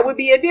 that would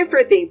be a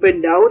different thing. But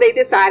no, they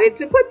decided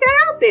to put that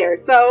out there.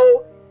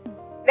 So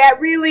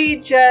that really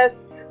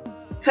just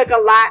took a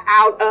lot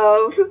out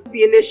of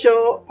the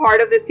initial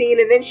part of the scene,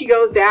 and then she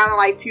goes down in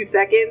like 2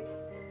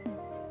 seconds.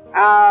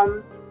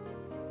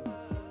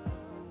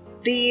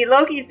 The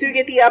Lokis do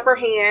get the upper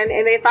hand,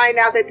 and they find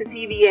out that the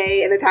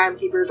TVA and the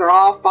Timekeepers are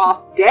all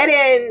false dead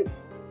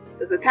ends,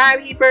 because the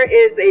Timekeeper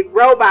is a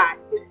robot.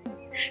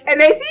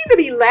 And they seem to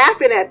be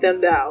laughing at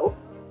them, though.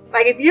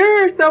 Like, if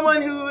you're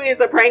someone who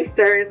is a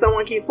prankster and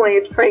someone keeps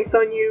playing pranks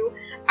on you,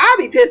 I'll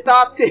be pissed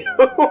off too.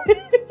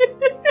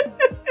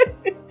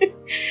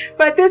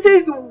 But this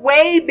is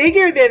way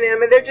bigger than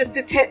them, and they're just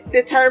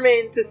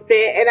determined to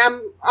spit. And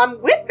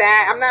I'm with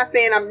that. I'm not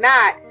saying I'm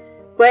not,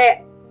 but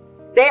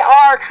they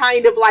are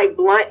kind of like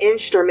blunt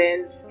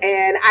instruments.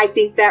 And I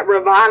think that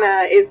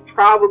Ravonna is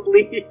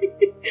probably,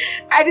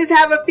 I just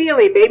have a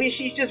feeling maybe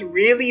she's just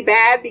really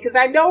bad, because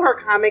I know her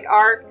comic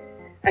arc.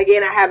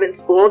 Again, I haven't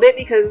spoiled it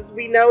because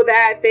we know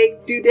that they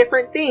do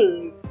different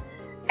things.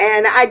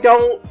 And I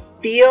don't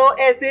feel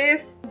as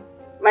if,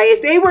 like,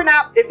 if they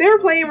were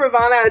playing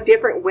Ravonna a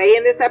different way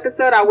in this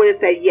episode, I would have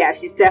said, yeah,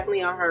 she's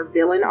definitely on her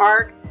villain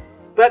arc.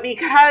 But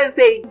because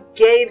they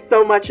gave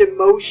so much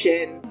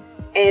emotion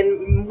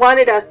and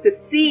wanted us to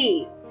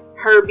see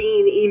her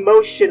being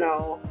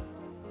emotional,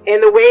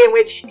 and the way in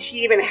which she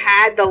even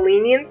had the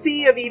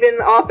leniency of even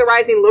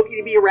authorizing Loki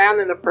to be around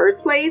in the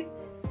first place,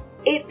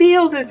 it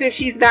feels as if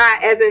she's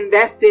not as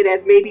invested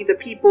as maybe the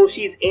people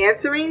she's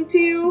answering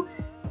to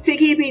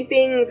keeping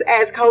things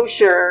as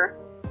kosher.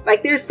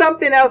 Like, there's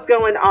something else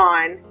going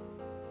on.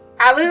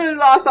 I literally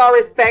lost all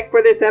respect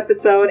for this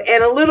episode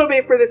and a little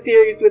bit for the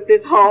series with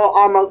this whole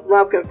almost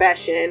love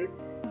confession.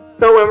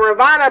 So when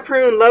Ravonna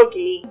pruned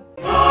Loki,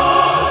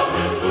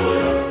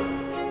 Hallelujah,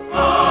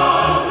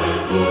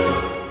 hallelujah,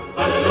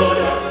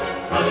 hallelujah,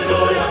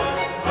 hallelujah,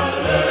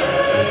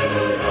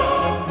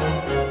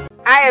 hallelujah.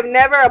 I have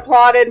never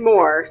applauded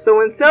more. So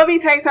when Sylvie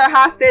takes her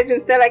hostage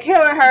instead of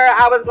killing her,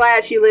 I was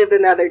glad she lived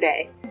another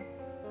day.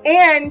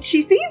 And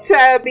she seemed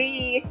to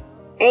be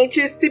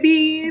anxious to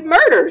be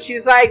murdered. She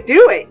was like,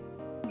 do it,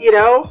 you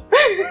know?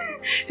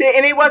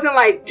 And it wasn't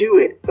like, do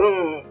it,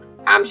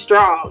 I'm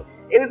strong.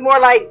 It was more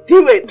like,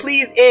 do it,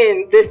 please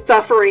end this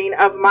suffering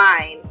of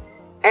mine.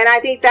 And I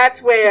think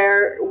that's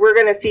where we're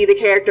going to see the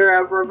character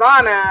of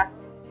Ravonna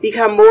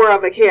become more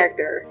of a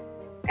character.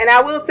 And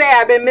I will say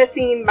I've been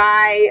missing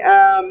my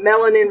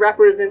melanin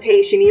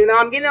representation, even though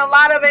I'm getting a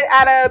lot of it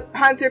out of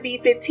Hunter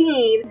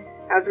B15.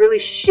 I was really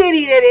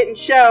shitty they didn't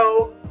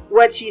show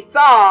what she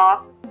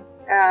saw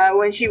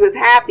when she was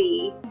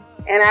happy.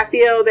 And I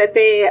feel that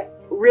they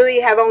really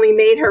have only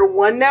made her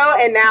one note,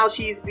 and now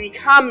she's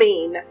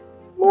becoming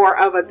more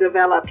of a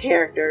developed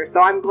character. So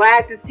I'm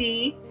glad to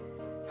see.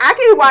 I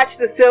can watch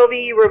the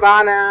Sylvie,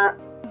 Ravonna,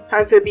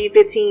 Hunter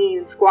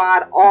B15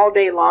 squad all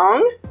day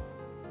long.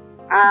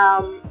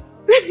 I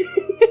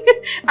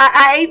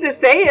hate to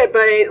say it,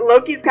 but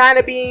Loki's kind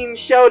of being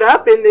showed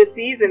up in this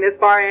season as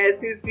far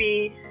as who's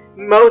the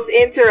most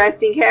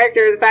interesting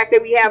character. The fact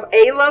that we have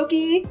a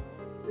Loki,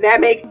 that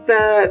makes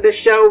the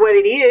show what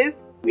it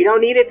is. We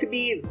don't need it to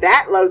be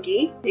that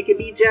Loki. It could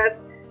be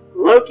just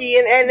Loki,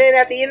 and then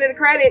at the end of the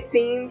credit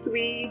scenes,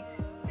 we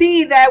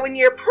see that when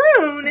you're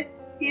pruned,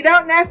 you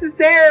don't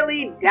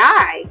necessarily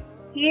die.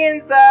 He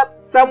ends up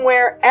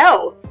somewhere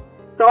else.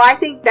 So I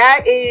think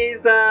that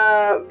is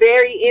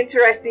very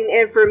interesting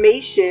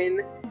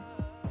information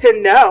to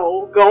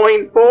know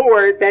going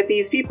forward, that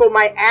these people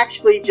might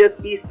actually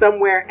just be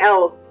somewhere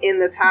else in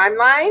the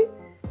timeline.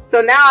 So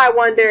now I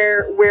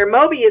wonder where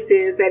Mobius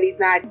is, that he's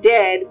not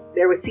dead.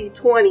 There was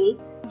C20.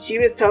 She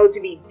was told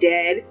to be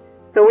dead.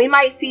 So we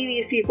might see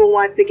these people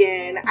once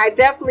again. I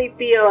definitely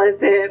feel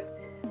as if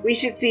we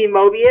should see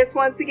Mobius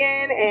once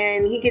again,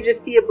 and he could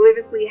just be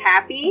obliviously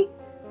happy.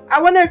 I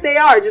wonder if they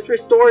are just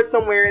restored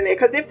somewhere in there.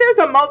 Because if there's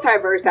a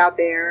multiverse out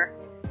there,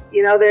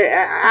 you know,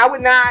 I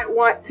would not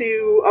want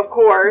to, of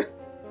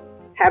course,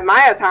 have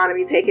my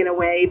autonomy taken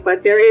away.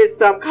 But there is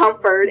some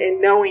comfort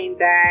in knowing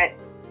that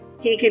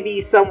he could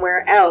be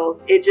somewhere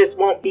else. It just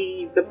won't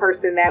be the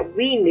person that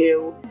we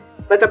knew.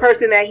 But the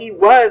person that he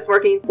was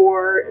working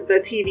for, the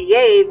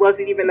TVA,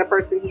 wasn't even the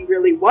person he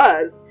really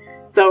was.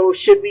 So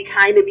should we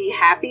kind of be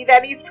happy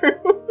that he's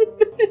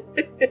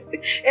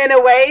in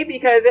a way?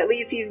 Because at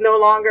least he's no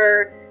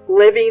longer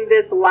living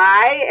this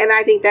lie. And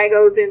I think that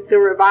goes into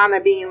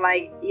Ravonna being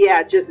like,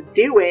 yeah, just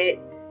do it.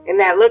 And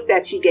that look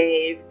that she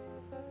gave.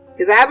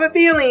 Because I have a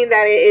feeling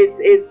that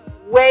it's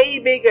way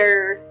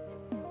bigger.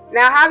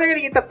 Now, how they're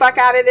going to get the fuck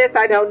out of this,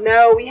 I don't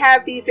know. We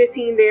have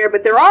B15 there,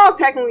 but they're all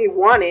technically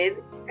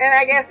wanted. And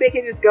I guess they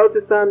can just go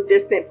to some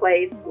distant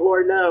place,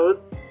 Lord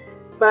knows.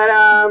 But,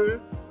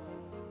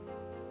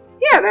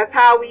 yeah, that's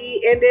how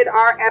we ended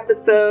our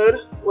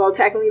episode. Well,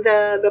 technically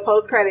the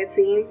post-credit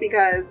scenes,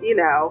 because, you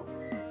know,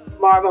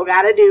 Marvel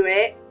gotta do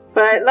it.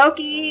 But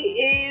Loki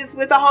is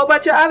with a whole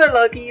bunch of other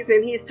Lokis,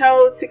 and he's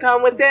told to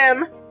come with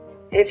them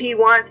if he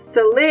wants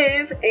to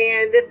live.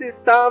 And this is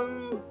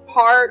some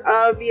part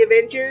of the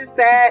Avengers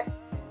that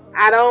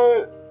I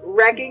don't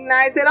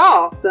recognize at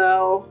all.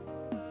 So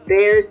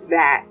there's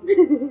that.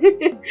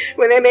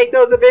 When they make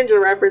those Avenger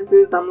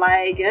references, I'm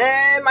like,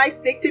 it might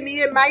stick to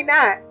me, it might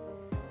not.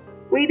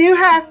 We do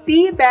have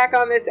feedback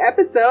on this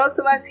episode,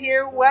 so let's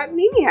hear what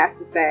Mimi has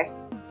to say.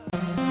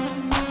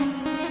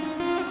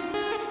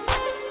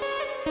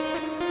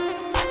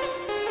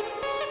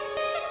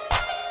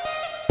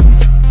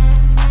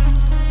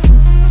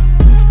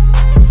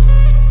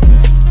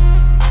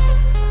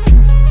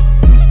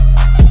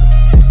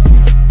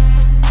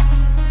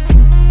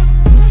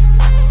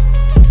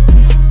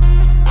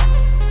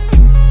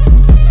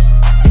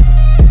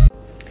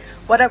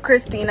 What up,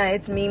 Christina?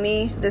 It's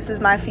Mimi. This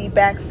is my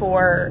feedback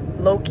for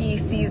Loki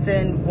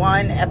Season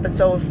 1,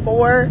 Episode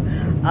 4.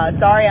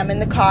 Sorry, I'm in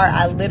the car.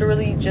 I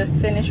literally just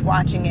finished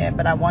watching it,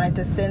 but I wanted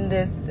to send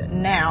this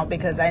now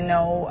because I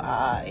know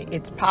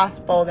it's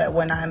possible that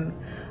when I'm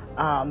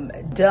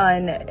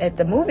done at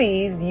the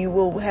movies, you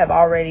will have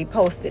already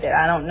posted it.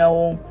 I don't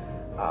know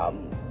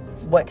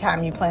what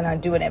time you plan on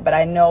doing it, but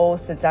I know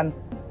since I'm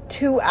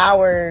 2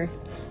 hours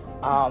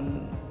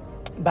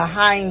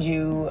behind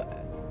you,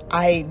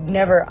 I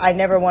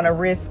never want to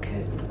risk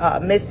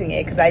missing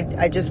it because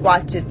I just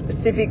watched it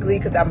specifically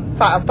because I'm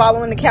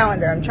following the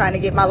calendar. I'm trying to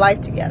get my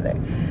life together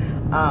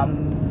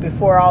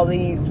before all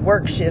these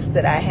work shifts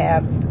that I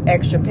have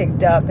extra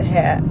picked up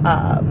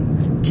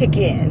kick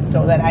in,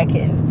 so that I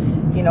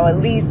can, at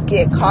least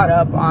get caught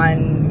up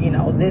on,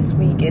 this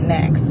week and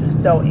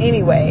next. So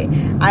anyway,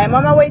 I am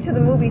on my way to the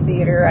movie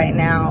theater right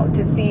now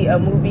to see a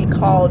movie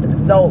called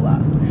Zola.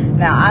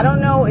 Now, I don't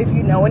know if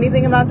you know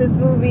anything about this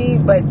movie,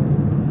 but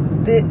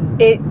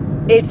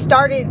it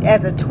started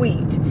as a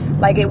tweet.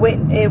 Like it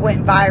went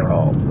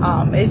viral.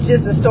 It's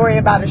just a story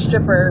about a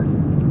stripper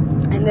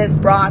and this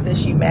broad that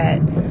she met.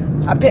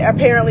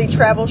 Apparently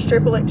travel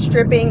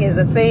stripping is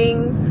a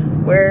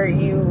thing where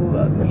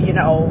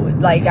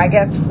I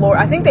guess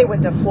Florida, I think they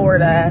went to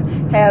Florida,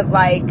 has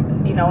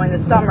in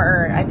the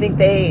summer, I think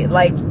they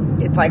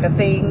it's like a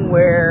thing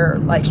where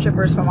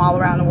strippers from all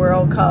around the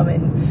world come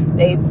and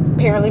they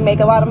apparently make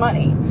a lot of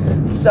money.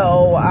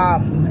 So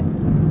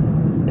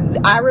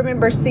I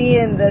remember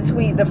seeing the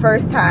tweet the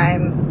first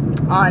time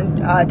on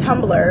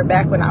Tumblr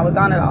back when I was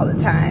on it all the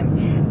time,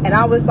 and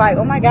I was like,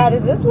 oh my god,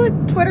 is this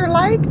what Twitter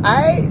like?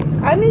 I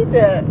need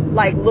to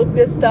look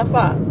this stuff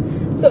up.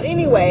 So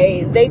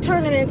anyway, they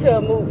turned it into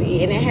a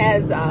movie, and it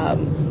has a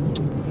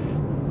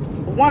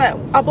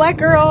black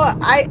girl.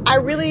 I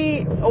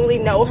really only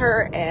know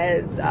her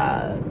as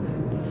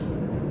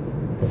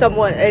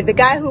someone, the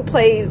guy who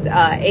plays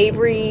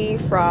Avery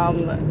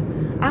from,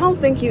 I don't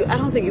think you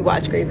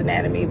watch Grey's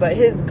Anatomy, but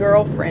his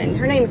girlfriend,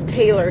 her name's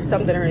Taylor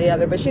something or the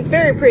other, but she's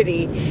very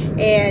pretty,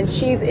 and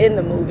she's in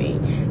the movie.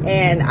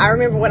 And I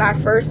remember when I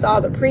first saw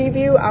the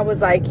preview, I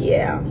was like,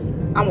 yeah,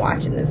 I'm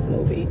watching this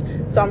movie.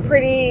 So I'm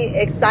pretty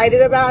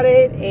excited about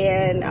it,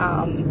 and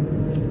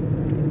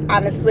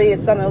honestly,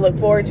 it's something to look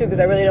forward to because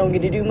I really don't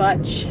get to do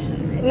much.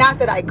 Not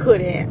that I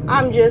couldn't.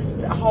 I'm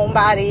just a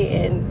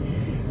homebody, and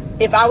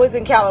if I was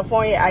in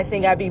California, I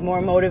think I'd be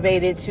more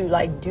motivated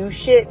to do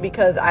shit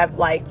because I've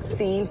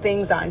seen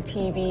things on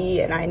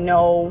TV, and I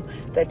know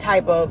the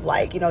type of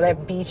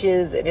that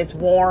beaches and it's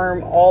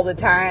warm all the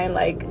time.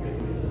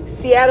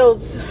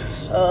 Seattle's,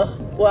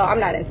 well, I'm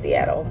not in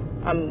Seattle.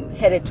 I'm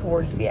headed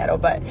towards Seattle,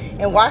 but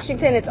in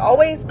Washington, it's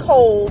always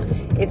cold.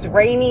 It's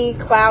rainy,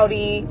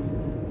 cloudy.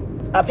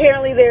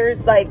 Apparently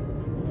there's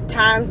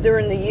times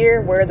during the year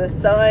where the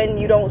sun,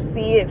 you don't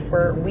see it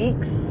for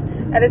weeks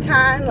at a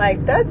time.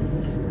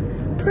 That's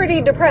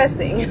pretty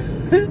depressing.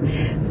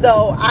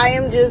 So I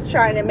am just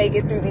trying to make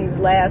it through these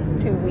last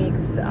 2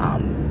 weeks.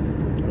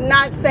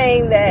 Not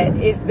saying that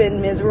it's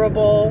been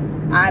miserable.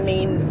 I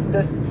mean,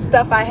 the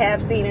stuff I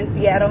have seen in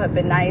Seattle have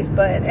been nice,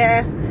 but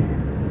I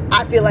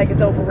feel like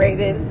it's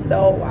overrated.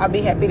 So I'll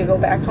be happy to go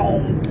back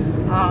home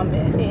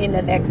in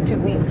the next 2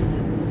 weeks.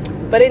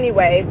 But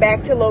anyway,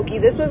 back to Loki.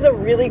 This was a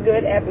really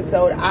good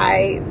episode.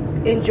 I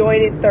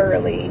enjoyed it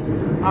thoroughly.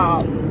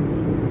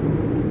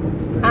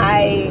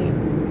 I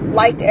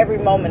liked every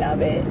moment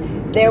of it.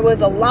 There was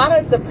a lot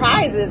of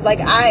surprises.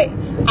 I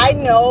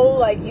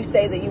know, you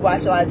say that you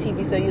watch a lot of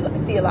TV, so you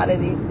see a lot of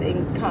these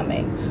things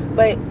coming.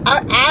 But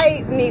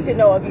I need to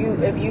know if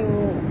you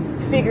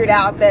figured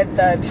out that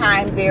the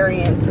time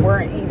variants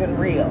weren't even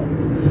real.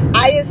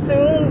 I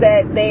assume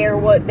that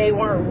they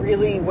weren't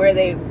really where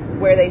they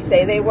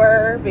say they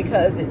were,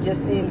 because it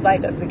just seems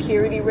like a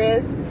security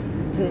risk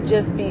to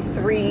just be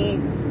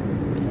three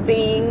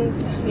beings,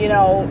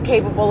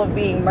 capable of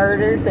being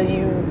murdered. So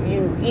you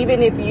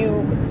even if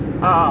you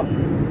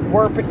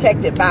were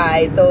protected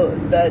by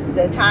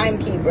the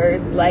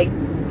timekeepers,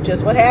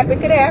 just what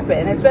happened could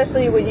happen,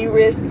 especially when you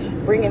risk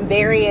bringing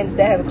variants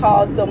that have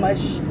caused so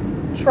much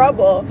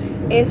trouble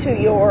into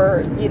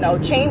your,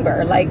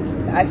 chamber. Like,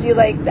 I feel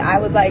like I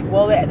was like,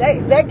 well,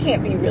 that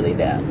can't be really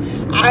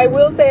them. I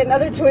will say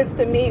another twist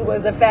to me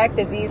was the fact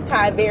that these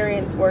time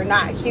variants were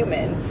not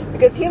human,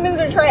 because humans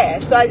are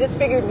trash. So I just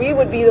figured we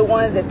would be the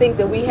ones that think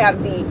that we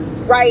have the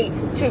right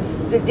to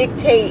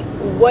dictate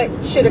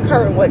what should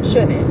occur and what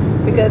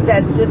shouldn't, because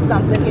that's just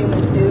something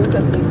humans do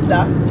because we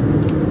suck.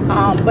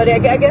 But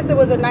I guess it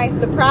was a nice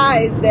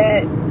surprise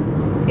that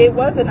it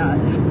wasn't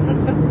us.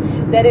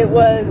 That it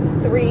was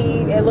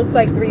it looks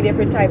like 3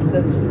 different types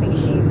of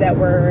species that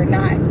were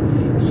not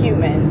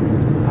human.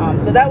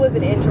 So that was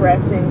an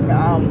interesting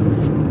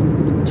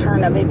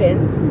turn of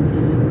events.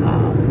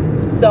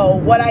 So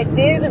what I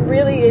did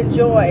really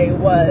enjoy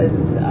was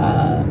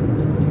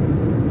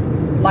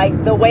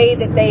like the way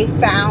that they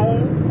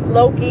found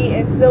Loki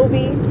and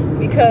Sylvie,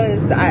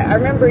 because I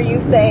remember you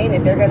saying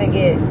that they're going to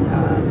get,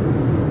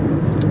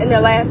 in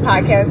their last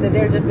podcast, that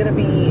they're just going to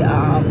be,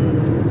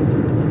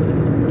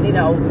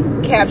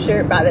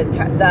 captured by the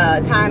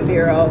Time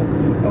Bureau,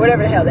 or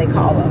whatever the hell they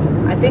call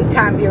them. I think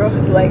Time Bureau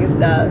is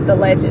the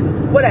Legends,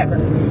 whatever.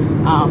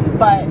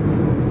 But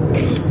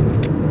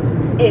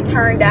it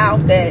turned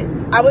out that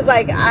I was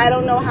like, I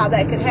don't know how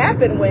that could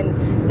happen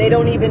when they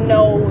don't even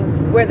know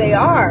where they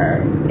are,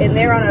 and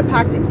they're on an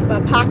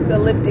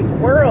apocalyptic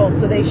world,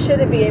 so they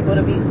shouldn't be able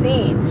to be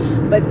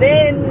seen. But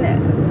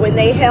then when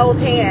they held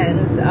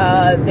hands,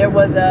 there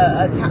was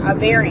a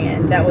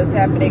variant that was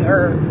happening,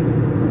 or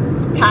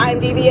time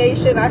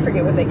deviation, I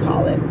forget what they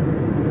call it.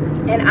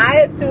 And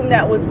I assumed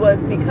that was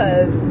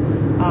because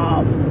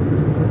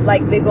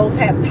like they both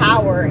had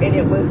power, and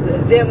it was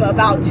them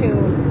about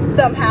to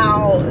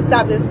somehow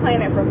stop this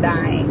planet from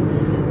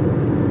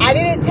dying. I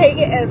didn't take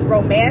it as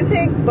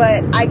romantic,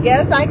 but I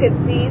guess I could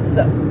see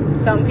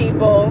some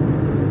people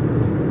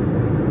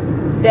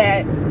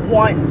that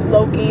want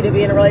Loki to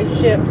be in a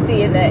relationship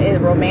seeing that it's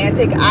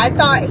romantic. I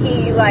thought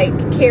he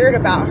cared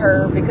about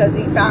her because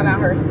he found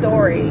out her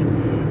story,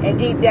 and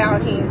deep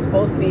down he's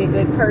supposed to be a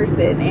good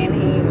person, and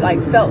he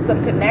felt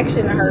some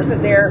connection to her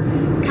because they're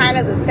kind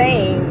of the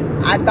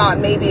same. I thought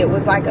maybe it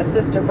was like a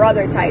sister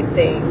brother type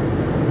thing.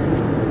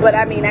 But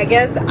I mean, I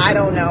guess, I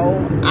don't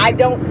know. I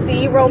don't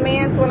see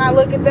romance when I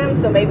look at them,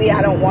 so maybe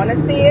I don't want to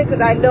see it, because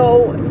I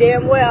know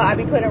damn well I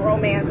be putting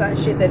romance on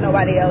shit that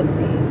nobody else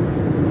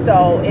sees.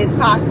 So it's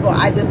possible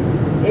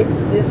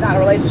it's just not a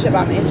relationship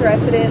I'm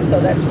interested in, so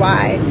that's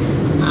why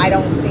I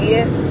don't see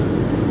it.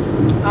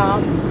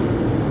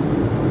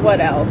 What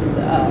else?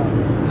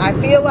 I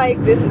feel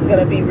like this is going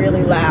to be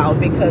really loud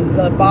because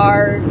the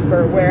bars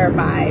for where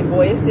my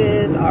voice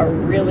is are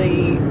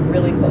really,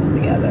 really close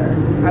together.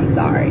 I'm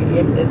sorry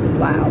if this is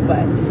loud,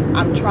 but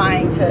I'm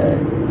trying to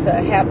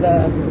have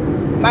the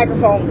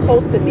microphone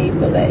close to me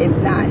so that it's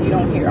not, you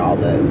don't hear all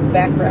the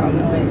background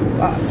noise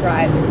while I'm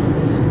driving.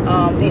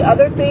 The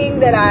other thing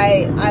that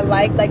I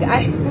like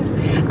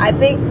I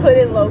think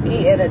putting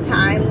Loki in a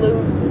time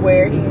loop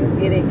where he's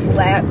getting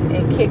slapped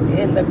and kicked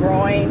in the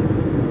groin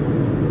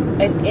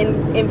an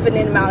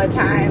infinite amount of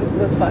times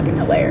was fucking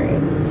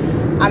hilarious.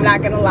 I'm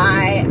not gonna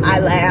lie, I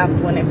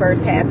laughed when it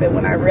first happened,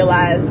 when I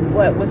realized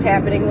what was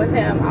happening with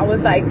him. I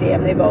was like,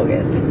 damn, they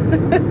bogus.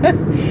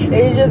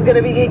 He's just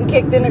gonna be getting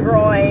kicked in the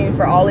groin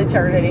for all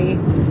eternity.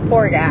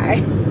 Poor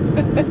guy.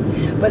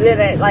 But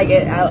then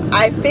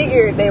I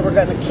figured they were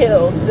gonna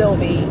kill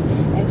Sylvie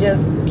and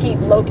just keep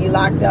Loki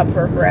locked up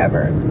for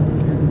forever.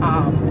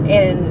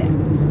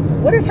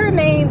 And what is her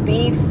name?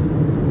 Beef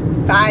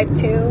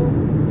 52.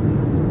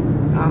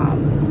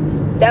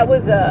 That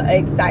was a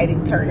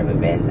exciting turn of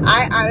events.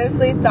 I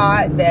honestly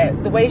thought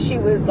that the way she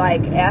was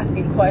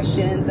asking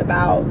questions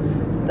about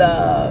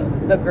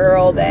the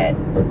girl,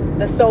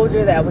 the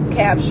soldier that was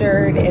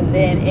captured and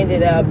then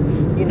ended up,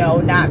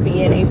 not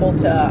being able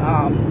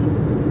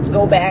to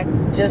go back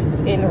just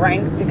in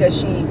ranks because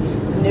she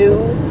knew.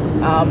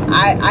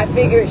 I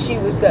figured she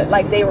was good,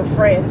 they were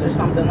friends or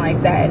something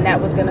like that, and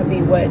that was going to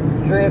be what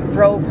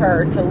drove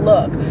her to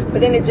look.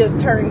 But then it just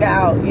turned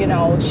out,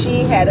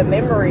 she had a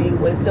memory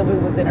when Sylvie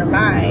was in her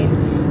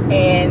mind,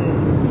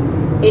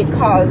 and it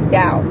caused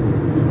doubt.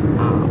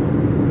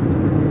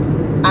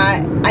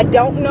 I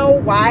don't know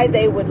why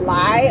they would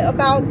lie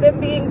about them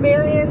being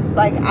variants.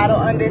 I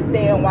don't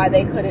understand why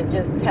they couldn't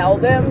just tell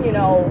them, you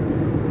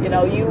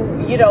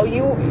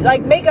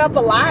make up a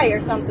lie or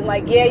something,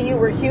 yeah, you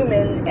were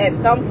human at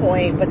some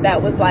point, but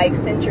that was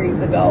centuries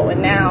ago,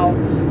 and now,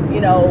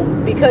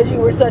 because you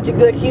were such a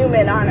good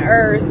human on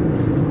Earth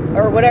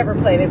or whatever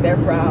planet they're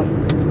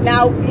from,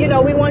 now,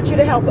 we want you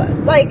to help us.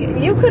 They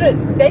could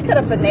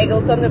have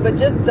finagled something, but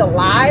just to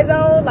lie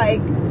though,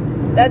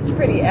 that's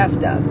pretty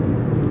effed up.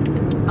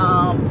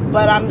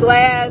 But I'm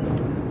glad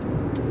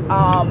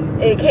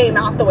it came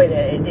out the way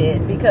that it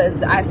did,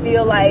 because I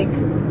feel like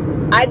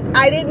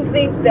I didn't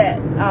think that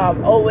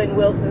Owen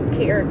Wilson's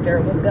character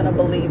was going to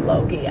believe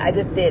Loki. I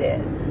just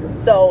didn't.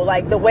 So,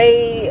 the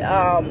way,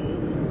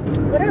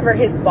 whatever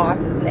his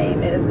boss's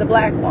name is, the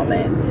black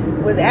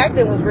woman, was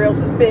acting was real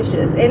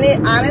suspicious. And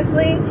it,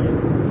 honestly,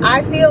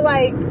 I feel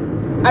like,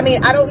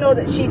 I don't know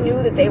that she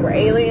knew that they were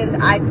aliens,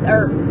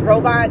 or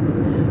robots,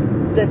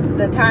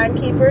 the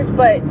timekeepers,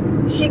 but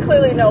she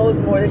clearly knows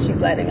more than she's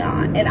letting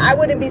on. And I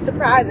wouldn't be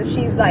surprised if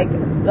she's like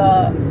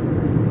the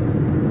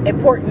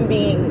important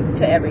being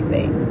to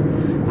everything.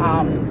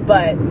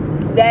 But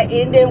that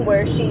ending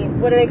where she,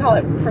 what do they call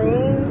it,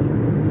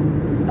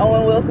 prune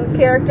Owen Wilson's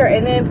character,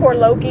 and then poor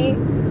Loki,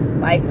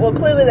 like, well,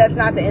 clearly that's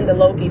not the end of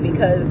Loki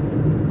because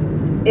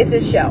it's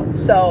a show.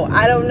 So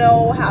I don't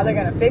know how they're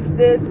gonna fix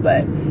this,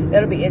 but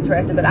it'll be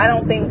interesting. But I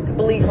don't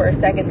believe for a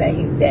second that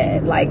he's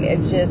dead. Like,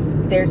 it's just,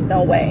 there's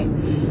no way.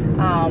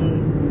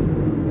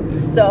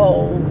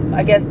 So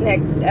I guess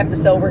next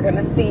episode we're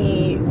gonna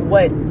see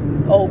what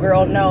old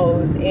girl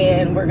knows,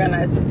 and we're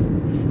gonna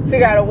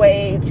figure out a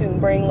way to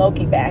bring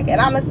Loki back. And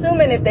I'm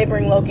assuming if they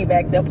bring Loki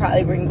back, they'll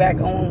probably bring back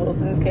Owen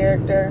Wilson's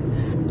character.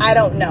 I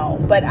don't know,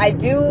 but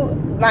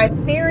my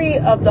theory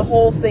of the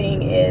whole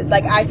thing is,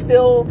 like, I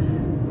still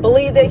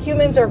believe that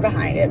humans are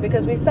behind it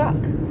because we suck.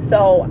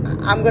 So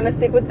I'm gonna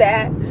stick with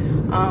that.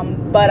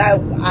 But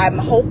I'm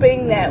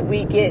hoping that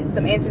we get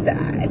some answers.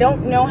 I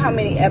don't know how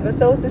many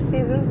episodes this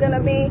season's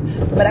gonna be,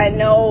 but I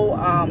know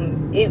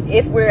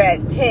if we're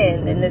at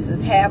 10, then this is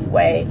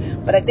halfway.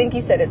 But I think he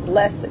said it's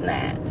less than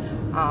that.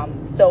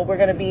 So we're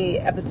gonna be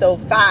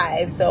episode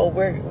 5. So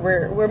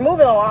we're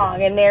moving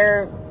along, and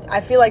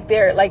I feel like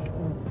they're like,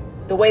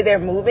 the way they're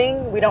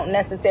moving, we don't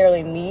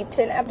necessarily need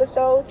 10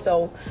 episodes.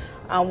 So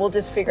we'll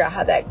just figure out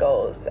how that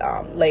goes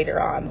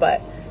later on.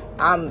 But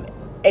I'm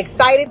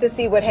excited to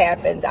see what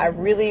happens. I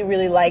really,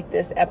 really like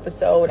this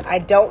episode. I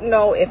don't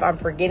know if I'm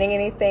forgetting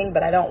anything,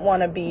 but I don't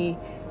want to be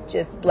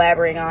just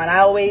blabbering on. I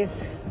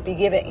always be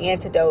giving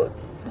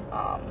antidotes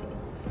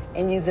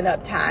and using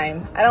up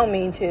time. I don't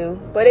mean to,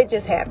 but it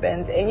just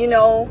happens. And you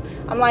know,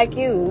 I'm like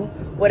you.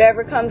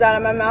 Whatever comes out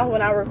of my mouth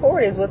when I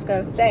record is what's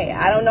going to stay.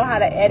 I don't know how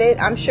to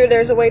edit. I'm sure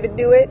there's a way to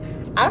do it.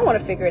 I don't want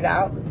to figure it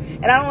out.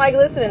 And I don't like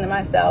listening to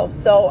myself,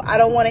 so I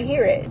don't want to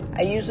hear it.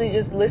 I usually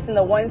just listen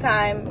the one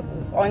time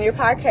on your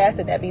podcast,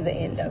 and that'd be the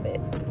end of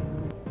it.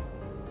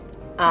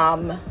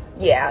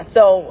 Yeah,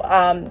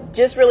 so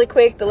just really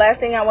quick, the last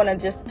thing I want to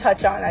just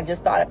touch on, I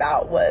just thought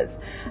about, was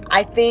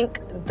I think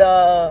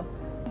the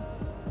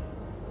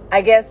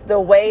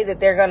way that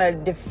they're going to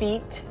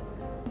defeat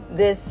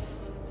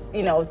this,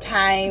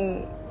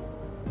 time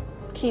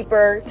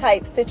keeper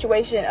type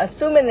situation,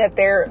 assuming that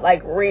they're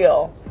like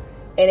real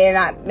and they're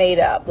not made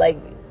up, like,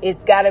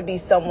 it's got to be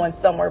someone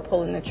somewhere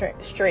pulling the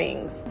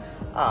strings.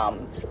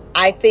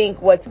 I think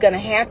what's going to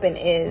happen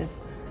is,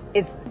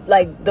 it's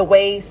like the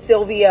way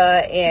Sylvie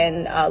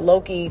and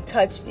Loki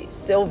touched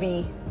each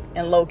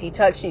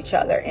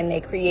other, and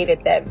they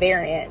created that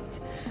variance.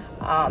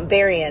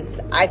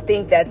 I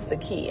think that's the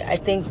key. I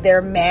think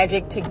their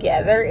magic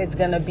together is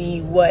going to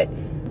be what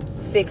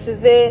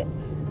fixes it.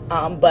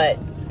 But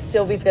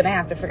Sylvie's going to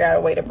have to figure out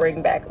a way to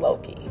bring back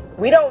Loki.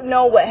 We don't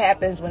know what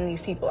happens when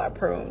these people are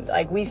pruned.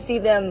 Like, we see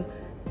them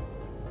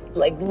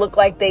like look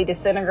like they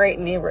disintegrate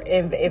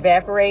and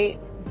evaporate,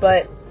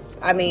 but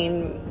I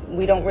mean,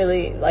 we don't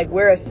really, like,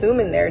 we're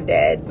assuming they're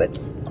dead, but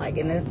like,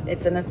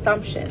 it's an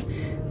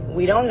assumption.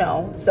 We don't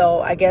know.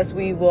 So I guess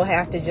we will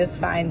have to just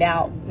find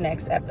out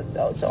next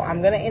episode. So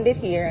I'm going to end it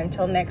here.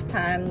 Until next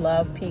time,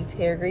 love, peace,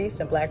 hair grease,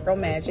 and Black Girl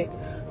Magic.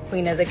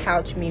 Queen of the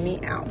Couch,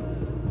 Mimi, out.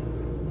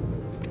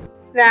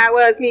 That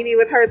was Mimi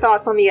with her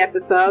thoughts on the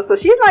episode. So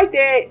she liked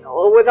it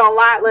with a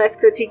lot less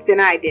critique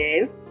than I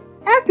did.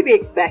 As to be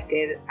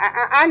expected.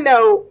 I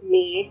know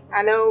me.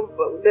 I know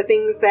the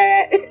things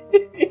that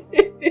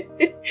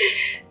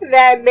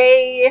that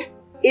may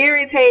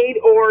irritate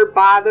or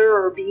bother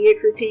or be a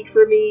critique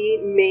for me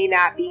may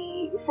not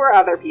be for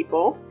other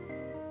people.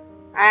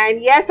 And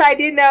yes, I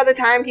did know the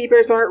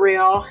timekeepers weren't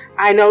real.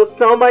 I know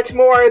so much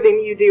more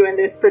than you do in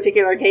this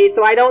particular case,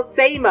 so I don't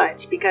say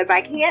much because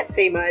I can't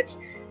say much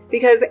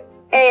because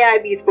I'd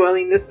be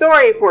spoiling the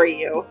story for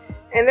you.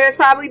 And there's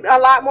probably a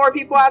lot more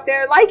people out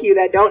there like you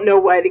that don't know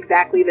what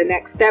exactly the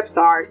next steps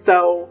are.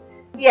 So,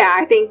 yeah,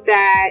 I think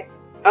that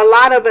a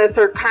lot of us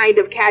are kind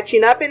of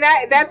catching up, and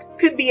that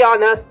could be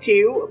on us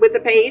too with the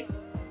pace.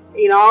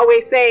 I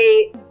always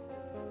say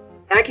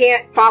I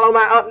can't follow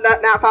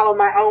not follow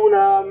my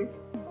own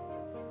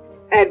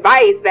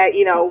advice that,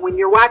 when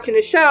you're watching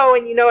a show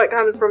and it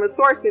comes from a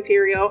source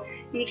material,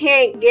 you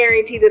can't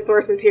guarantee the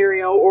source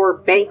material or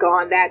bank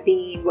on that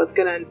being what's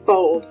going to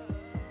unfold.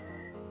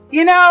 So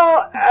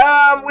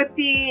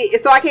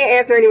I can't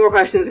answer any more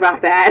questions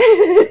about that.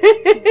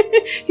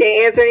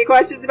 Can't answer any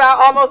questions about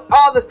almost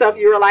all the stuff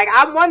you were like,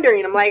 I'm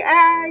wondering. I'm like,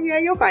 yeah,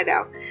 you'll find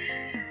out.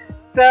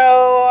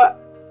 So,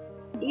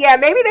 yeah,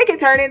 maybe they could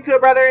turn into a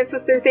brother and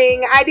sister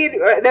thing.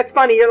 That's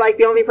funny. You're like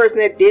the only person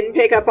that didn't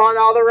pick up on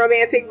all the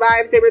romantic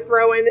vibes they were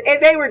throwing.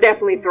 And they were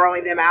definitely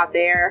throwing them out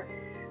there.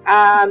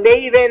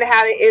 They even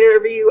had an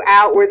interview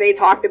out where they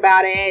talked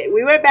about it.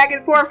 We went back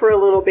and forth for a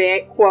little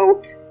bit,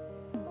 quote,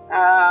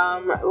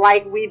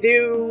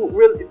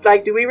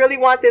 do we really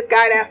want this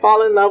guy to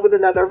fall in love with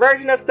another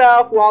version of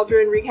self?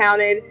 Waldron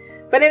recounted.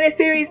 But in a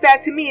series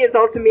that to me is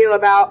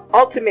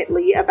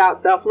ultimately about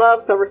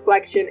self-love,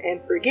 self-reflection,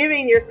 and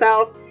forgiving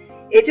yourself,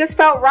 it just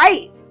felt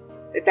right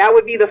that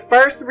would be the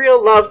first real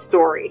love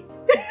story.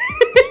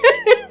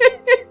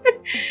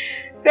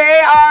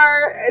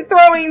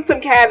 throwing some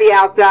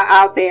caveats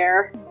out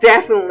there.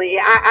 Definitely.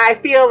 I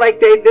feel like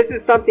this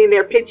is something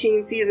they're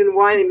pitching season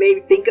 1 and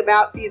maybe think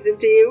about season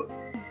 2.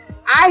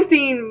 I've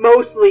seen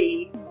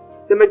mostly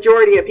the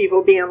majority of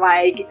people being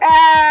like,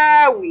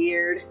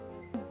 weird.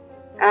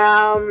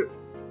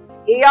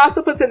 He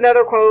also puts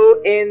another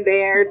quote in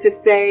there to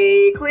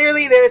say,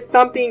 clearly there's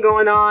something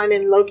going on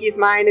in Loki's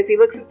mind as he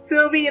looks at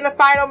Sylvie in the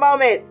final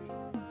moments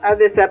of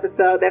this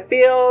episode that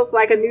feels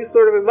like a new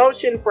sort of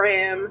emotion for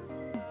him.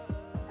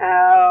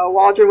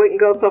 Waldron wouldn't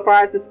go so far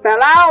as to spell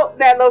out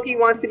that Loki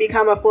wants to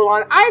become a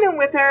full-on item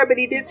with her, but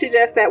he did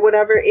suggest that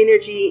whatever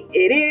energy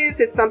it is,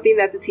 it's something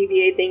that the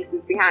TVA thinks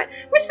is behind.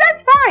 Which,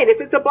 that's fine.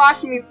 If it's a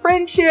blossoming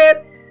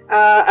friendship,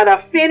 an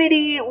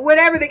affinity,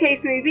 whatever the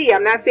case may be.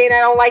 I'm not saying I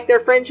don't like their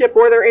friendship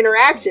or their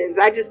interactions.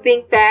 I just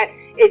think that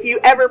if you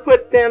ever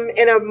put them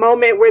in a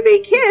moment where they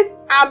kiss,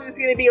 I'm just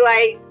going to be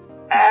like,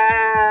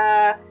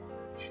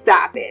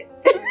 stop it.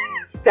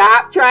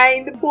 Stop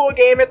trying to pull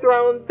Game of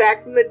Thrones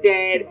back from the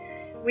dead.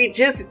 We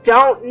just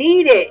don't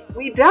need it.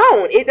 We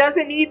don't. It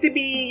doesn't need to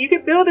be, you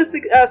can build a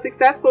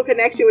successful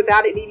connection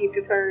without it needing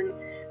to turn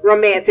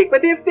romantic.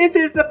 But if this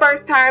is the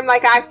first time,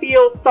 like, I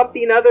feel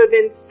something other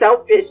than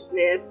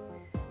selfishness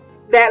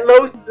that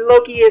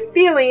Loki is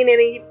feeling, and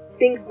he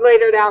thinks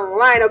later down the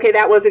line, okay,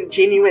 that wasn't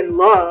genuine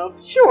love.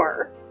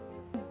 Sure.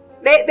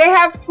 They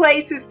have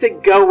places to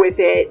go with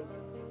it.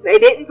 They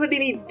didn't put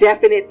any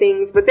definite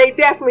things, but they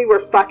definitely were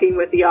fucking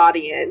with the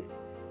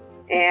audience.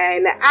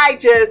 And I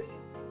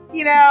just,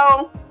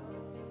 I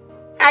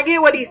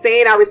get what he's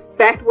saying. I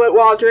respect what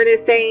Waldron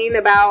is saying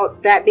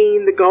about that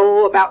being the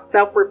goal, about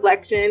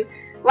self-reflection.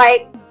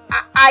 Like,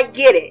 I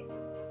get it.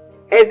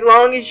 As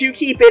long as you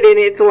keep it in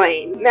its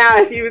lane. Now,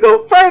 if you go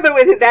further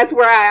with it, that's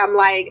where I'm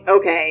like,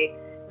 okay,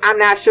 I'm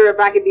not sure if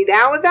I could be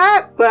down with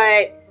that.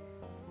 But,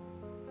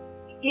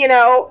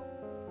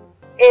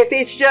 if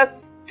it's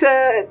just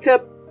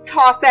to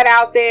toss that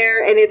out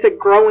there and it's a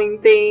growing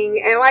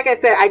thing, and like I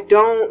said, I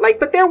don't like,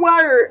 but there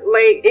were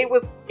like, it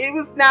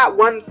was not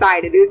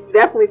one-sided. It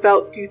definitely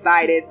felt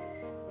two-sided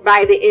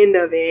by the end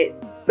of it.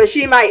 But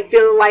she might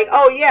feel like,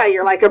 oh yeah,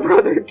 you're like a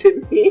brother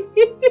to me.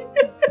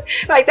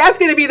 Like, that's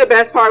gonna be the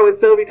best part when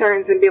Sylvie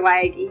turns and be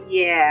like,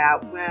 yeah,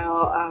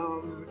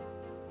 well,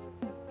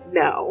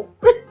 no.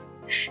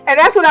 And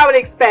that's what I would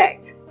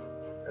expect.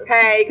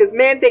 Okay, because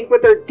men think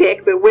with their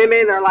dick, but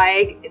women are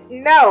like,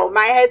 no,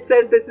 my head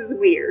says this is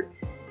weird.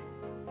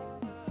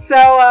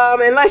 So,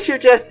 unless you're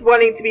just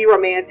wanting to be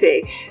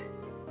romantic,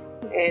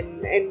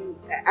 and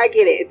I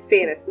get it, it's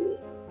fantasy.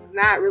 I'm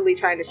not really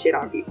trying to shit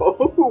on people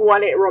who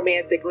want it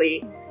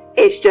romantically.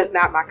 It's just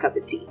not my cup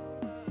of tea.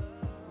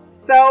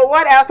 So,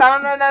 what else? I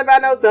don't know nothing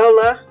about no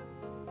Zola.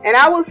 And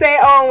I will say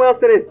Owen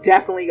Wilson is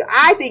definitely,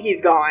 I think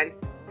he's gone.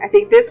 I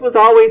think this was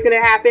always going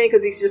to happen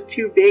because he's just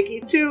too big.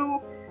 He's too,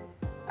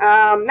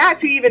 not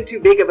too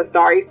big of a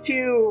star. He's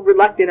too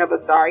reluctant of a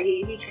star.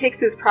 He picks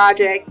his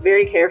projects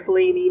very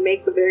carefully and he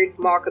makes some very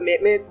small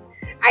commitments.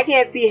 I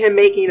can't see him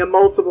making a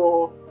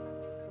multiple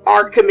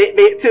arc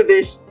commitment to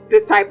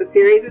this type of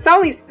series. It's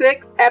only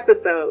 6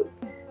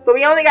 episodes. So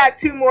we only got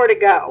 2 more to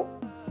go.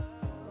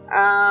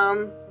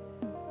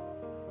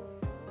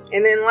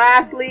 And then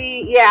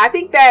lastly, yeah, I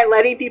think that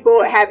letting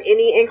people have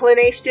any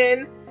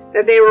inclination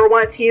that they were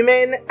once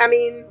human, I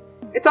mean,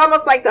 it's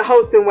almost like the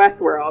host in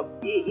Westworld.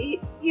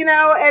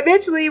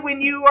 Eventually when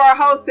you are a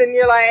host and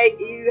you're like,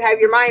 you have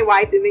your mind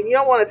wiped and then you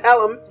don't want to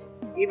tell them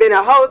you've been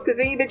a host because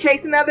then you've been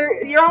chasing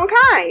your own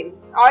kind.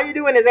 All you're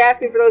doing is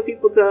asking for those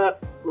people to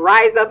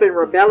rise up and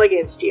rebel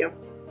against you.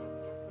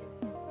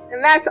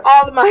 And that's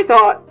all of my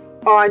thoughts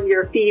on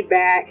your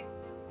feedback.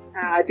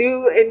 I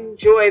do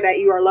enjoy that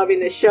you are loving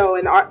the show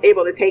and are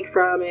able to take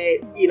from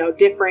it,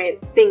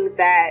 different things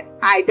that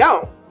I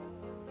don't,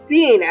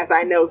 seeing as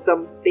I know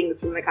some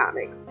things from the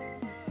comics.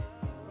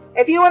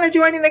 If you want to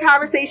join in the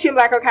conversation,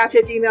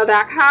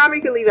 blackoutcouch@gmail.com.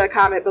 You can leave a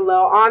comment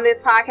below on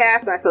this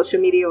podcast. My social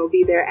media will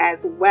be there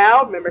as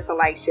well. Remember to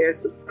like, share,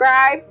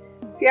 subscribe.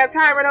 If you have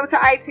time, run over to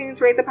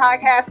iTunes, rate the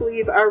podcast,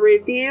 leave a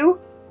review.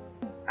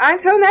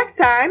 Until next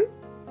time,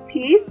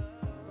 peace,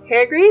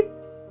 hair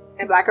grease,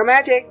 and Black Girl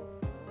Magic.